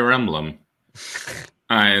Fire Emblem.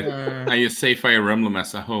 I just say Fire Emblem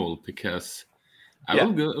as a whole because I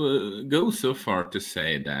will go so far to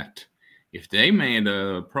say that if they made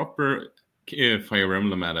a proper Fire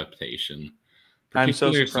Emblem adaptation,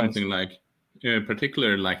 particularly something like the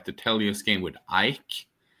Telios game with Ike,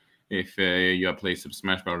 if you have played Super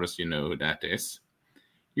Smash Bros., you know who that is.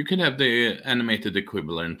 You could have the animated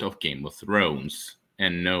equivalent of Game of Thrones,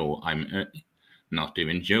 and no, I'm not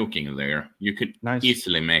even joking there. You could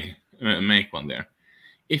easily make one there.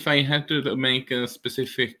 If I had to make a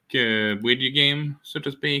specific video game, so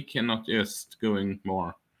to speak, and not just going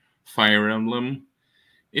more Fire Emblem,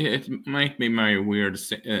 it might be my weird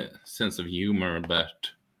sense of humor, but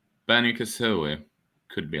Banjo-Kazooie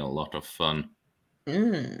could be a lot of fun.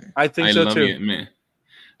 I think so too.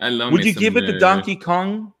 Would you give it the Donkey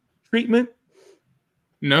Kong treatment?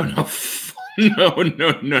 No. no. Fuck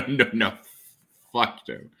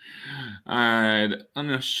no. I'm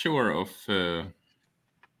not sure of.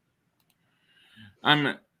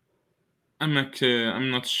 I'm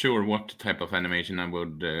not sure what type of animation I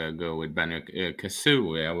would go with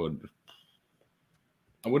Banjo-Kazooie.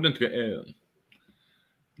 I wouldn't go.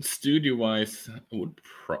 Studio-wise, I would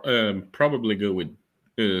probably go with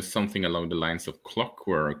something along the lines of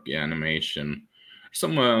Clockwork animation,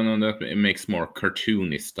 someone that makes more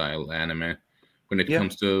cartoony style anime. When it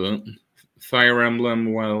comes to Fire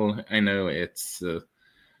Emblem, well, I know it's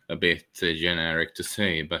a bit generic to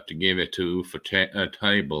say, but give it to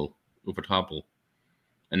Ufotable.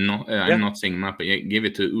 And I'm not saying Mappa. Give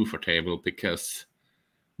it to Ufotable because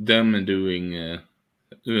them doing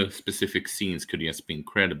specific scenes could just be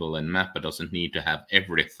incredible, and Mappa doesn't need to have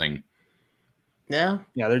everything. Yeah,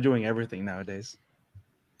 they're doing everything nowadays.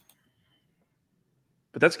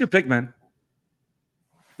 But that's a good pick, man.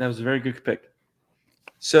 That was a very good pick.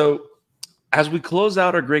 So, as we close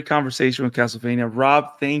out our great conversation with Castlevania,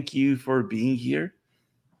 Rob, thank you for being here.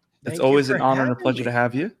 It's always an honor and a pleasure to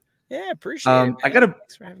have you. Yeah, appreciate it.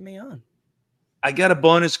 Thanks for having me on. I got a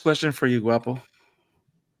bonus question for you, Guapo.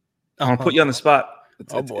 I'm going to put you on the spot.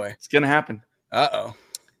 It's going to happen. Uh-oh.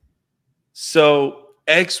 So,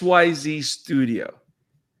 XYZ Studio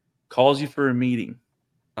calls you for a meeting.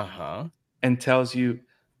 And tells you,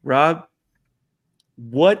 Rob,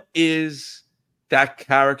 what is that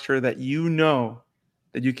character that you know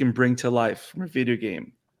that you can bring to life from a video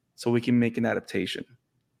game so we can make an adaptation?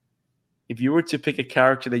 If you were to pick a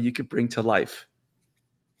character that you could bring to life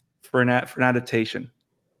for an adaptation,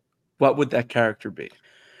 what would that character be?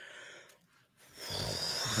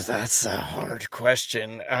 That's a hard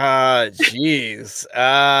question. Jeez.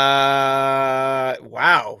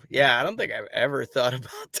 Wow. Yeah, I don't think I've ever thought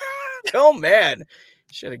about that. Oh, man.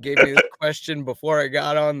 Should have gave me this question before I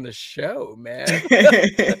got on the show, man.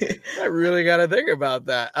 I really got to think about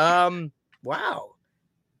that. Wow.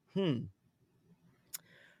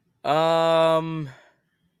 Oh,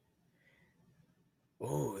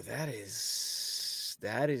 that is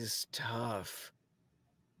tough.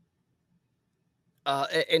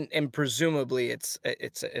 And presumably it's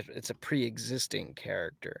a pre-existing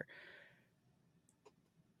character.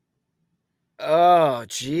 Oh,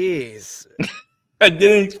 geez. I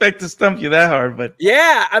didn't expect to stump you that hard, but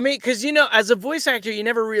yeah, I mean, because as a voice actor, you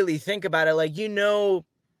never really think about it. Like,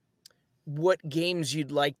 what games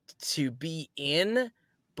you'd like to be in,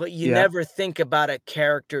 but you never think about a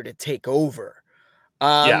character to take over.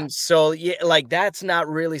 So yeah, like that's not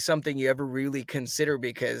really something you ever really consider,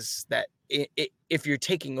 because that if you're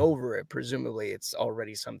taking over it, presumably it's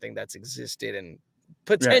already something that's existed and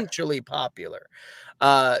potentially popular.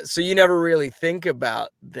 So you never really think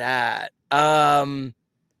about that. I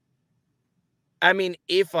mean,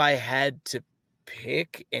 if I had to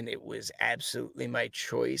pick and it was absolutely my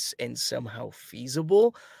choice and somehow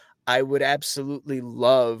feasible, I would absolutely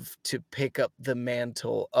love to pick up the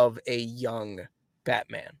mantle of a young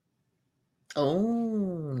Batman.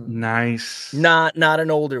 Oh, Nice. Not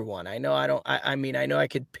an older one. I know I don't. I mean, I know I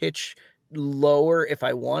could pitch lower if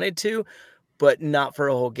I wanted to, but not for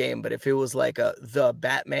a whole game. But if it was like the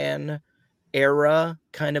Batman era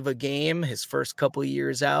kind of a game, his first couple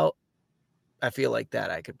years out, I feel like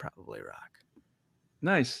that I could probably rock.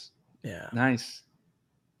 Nice. Yeah. Nice.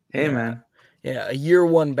 Hey, Yeah. man. Yeah, a year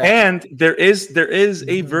one Batman. And there is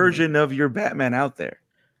a version of your Batman out there.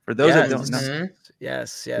 For those that don't know.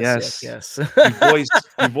 Yes.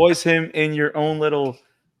 You voice him in your own little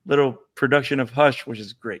production of Hush, which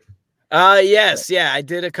is great. Yes, yeah, I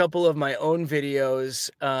did a couple of my own videos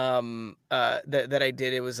that I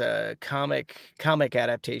did. It was comic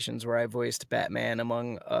adaptations where I voiced Batman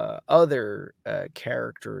among other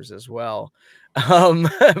characters as well.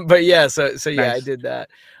 But yeah, so yeah, Nice. I did that.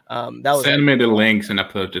 That was Send me the links and I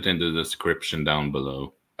put it in the description down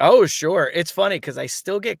below. Oh, sure. It's funny because I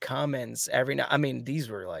still get comments every now. I mean, these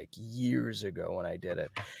were like years ago when I did it.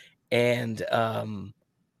 And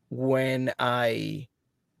when I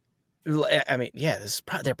mean, yeah,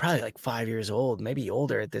 they're probably like 5 years old, maybe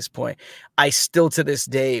older at this point. I still to this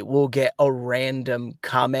day will get a random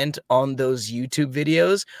comment on those YouTube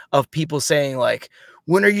videos of people saying like,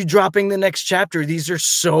 when are you dropping the next chapter? These are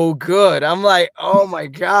so good. I'm like, oh my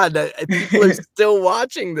God, people are still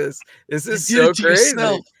watching this. This is so crazy.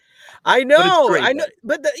 I know,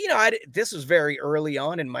 but this was very early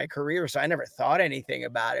on in my career, so I never thought anything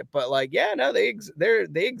about it. But like, yeah, no, they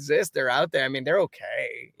exist. They're out there. I mean, they're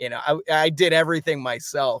okay. You know, I did everything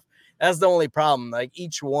myself. That's the only problem. Like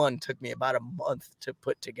each one took me about a month to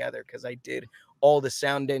put together because I did all the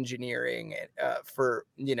sound engineering for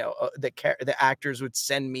the actors would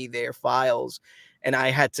send me their files, and I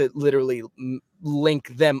had to literally link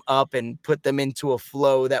them up and put them into a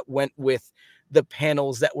flow that went with the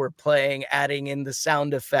panels that were playing, adding in the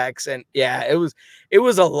sound effects. And yeah, it was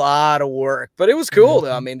a lot of work, but it was cool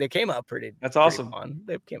though. I mean, they came out pretty awesome. Fun.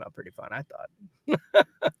 They came out pretty fun, I thought.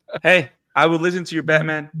 Hey, I would listen to your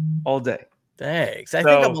Batman all day. Thanks. I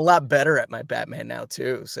think I'm a lot better at my Batman now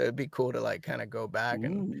too. So it'd be cool to like kind of go back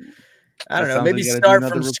and I don't know, maybe start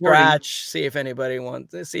from scratch, see if anybody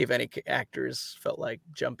wants to see if any actors felt like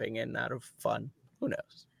jumping in out of fun. Who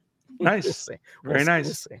knows? Nice. We'll see. Very nice.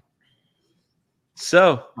 We'll see.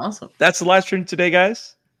 So awesome. That's the live stream today,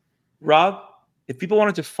 guys. Rob, if people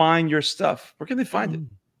wanted to find your stuff, where can they find it?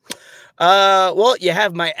 Well, you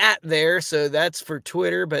have my @ there, so that's for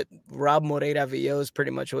Twitter, but Robb Moriera VO is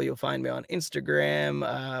pretty much where you'll find me on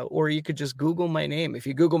Instagram, or you could just Google my name. If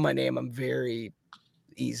you Google my name, I'm very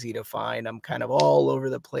easy to find. I'm kind of all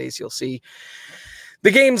over the place. You'll see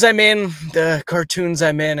the games I'm in, the cartoons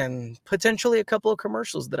I'm in, and potentially a couple of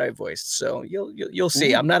commercials that I voiced. So you'll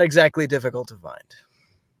see. I'm not exactly difficult to find.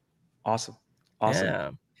 Awesome.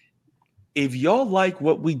 Yeah. If y'all like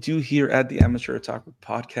what we do here at the Amateur Otaku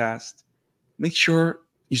Podcast, make sure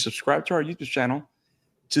you subscribe to our YouTube channel.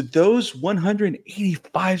 To those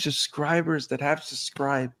 185 subscribers that have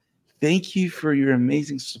subscribed, thank you for your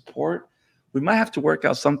amazing support. We might have to work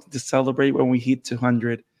out something to celebrate when we hit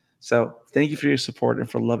 200. So thank you for your support and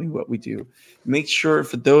for loving what we do. Make sure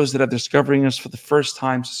for those that are discovering us for the first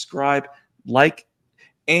time, subscribe, like,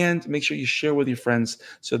 and make sure you share with your friends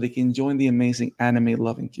so they can join the amazing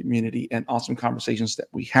anime-loving community and awesome conversations that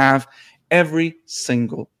we have every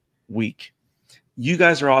single week. You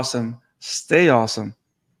guys are awesome. Stay awesome.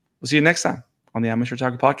 We'll see you next time on the Amateur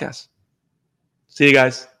Otaku Podcast. See you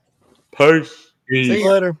guys. Peace. See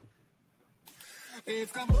you later.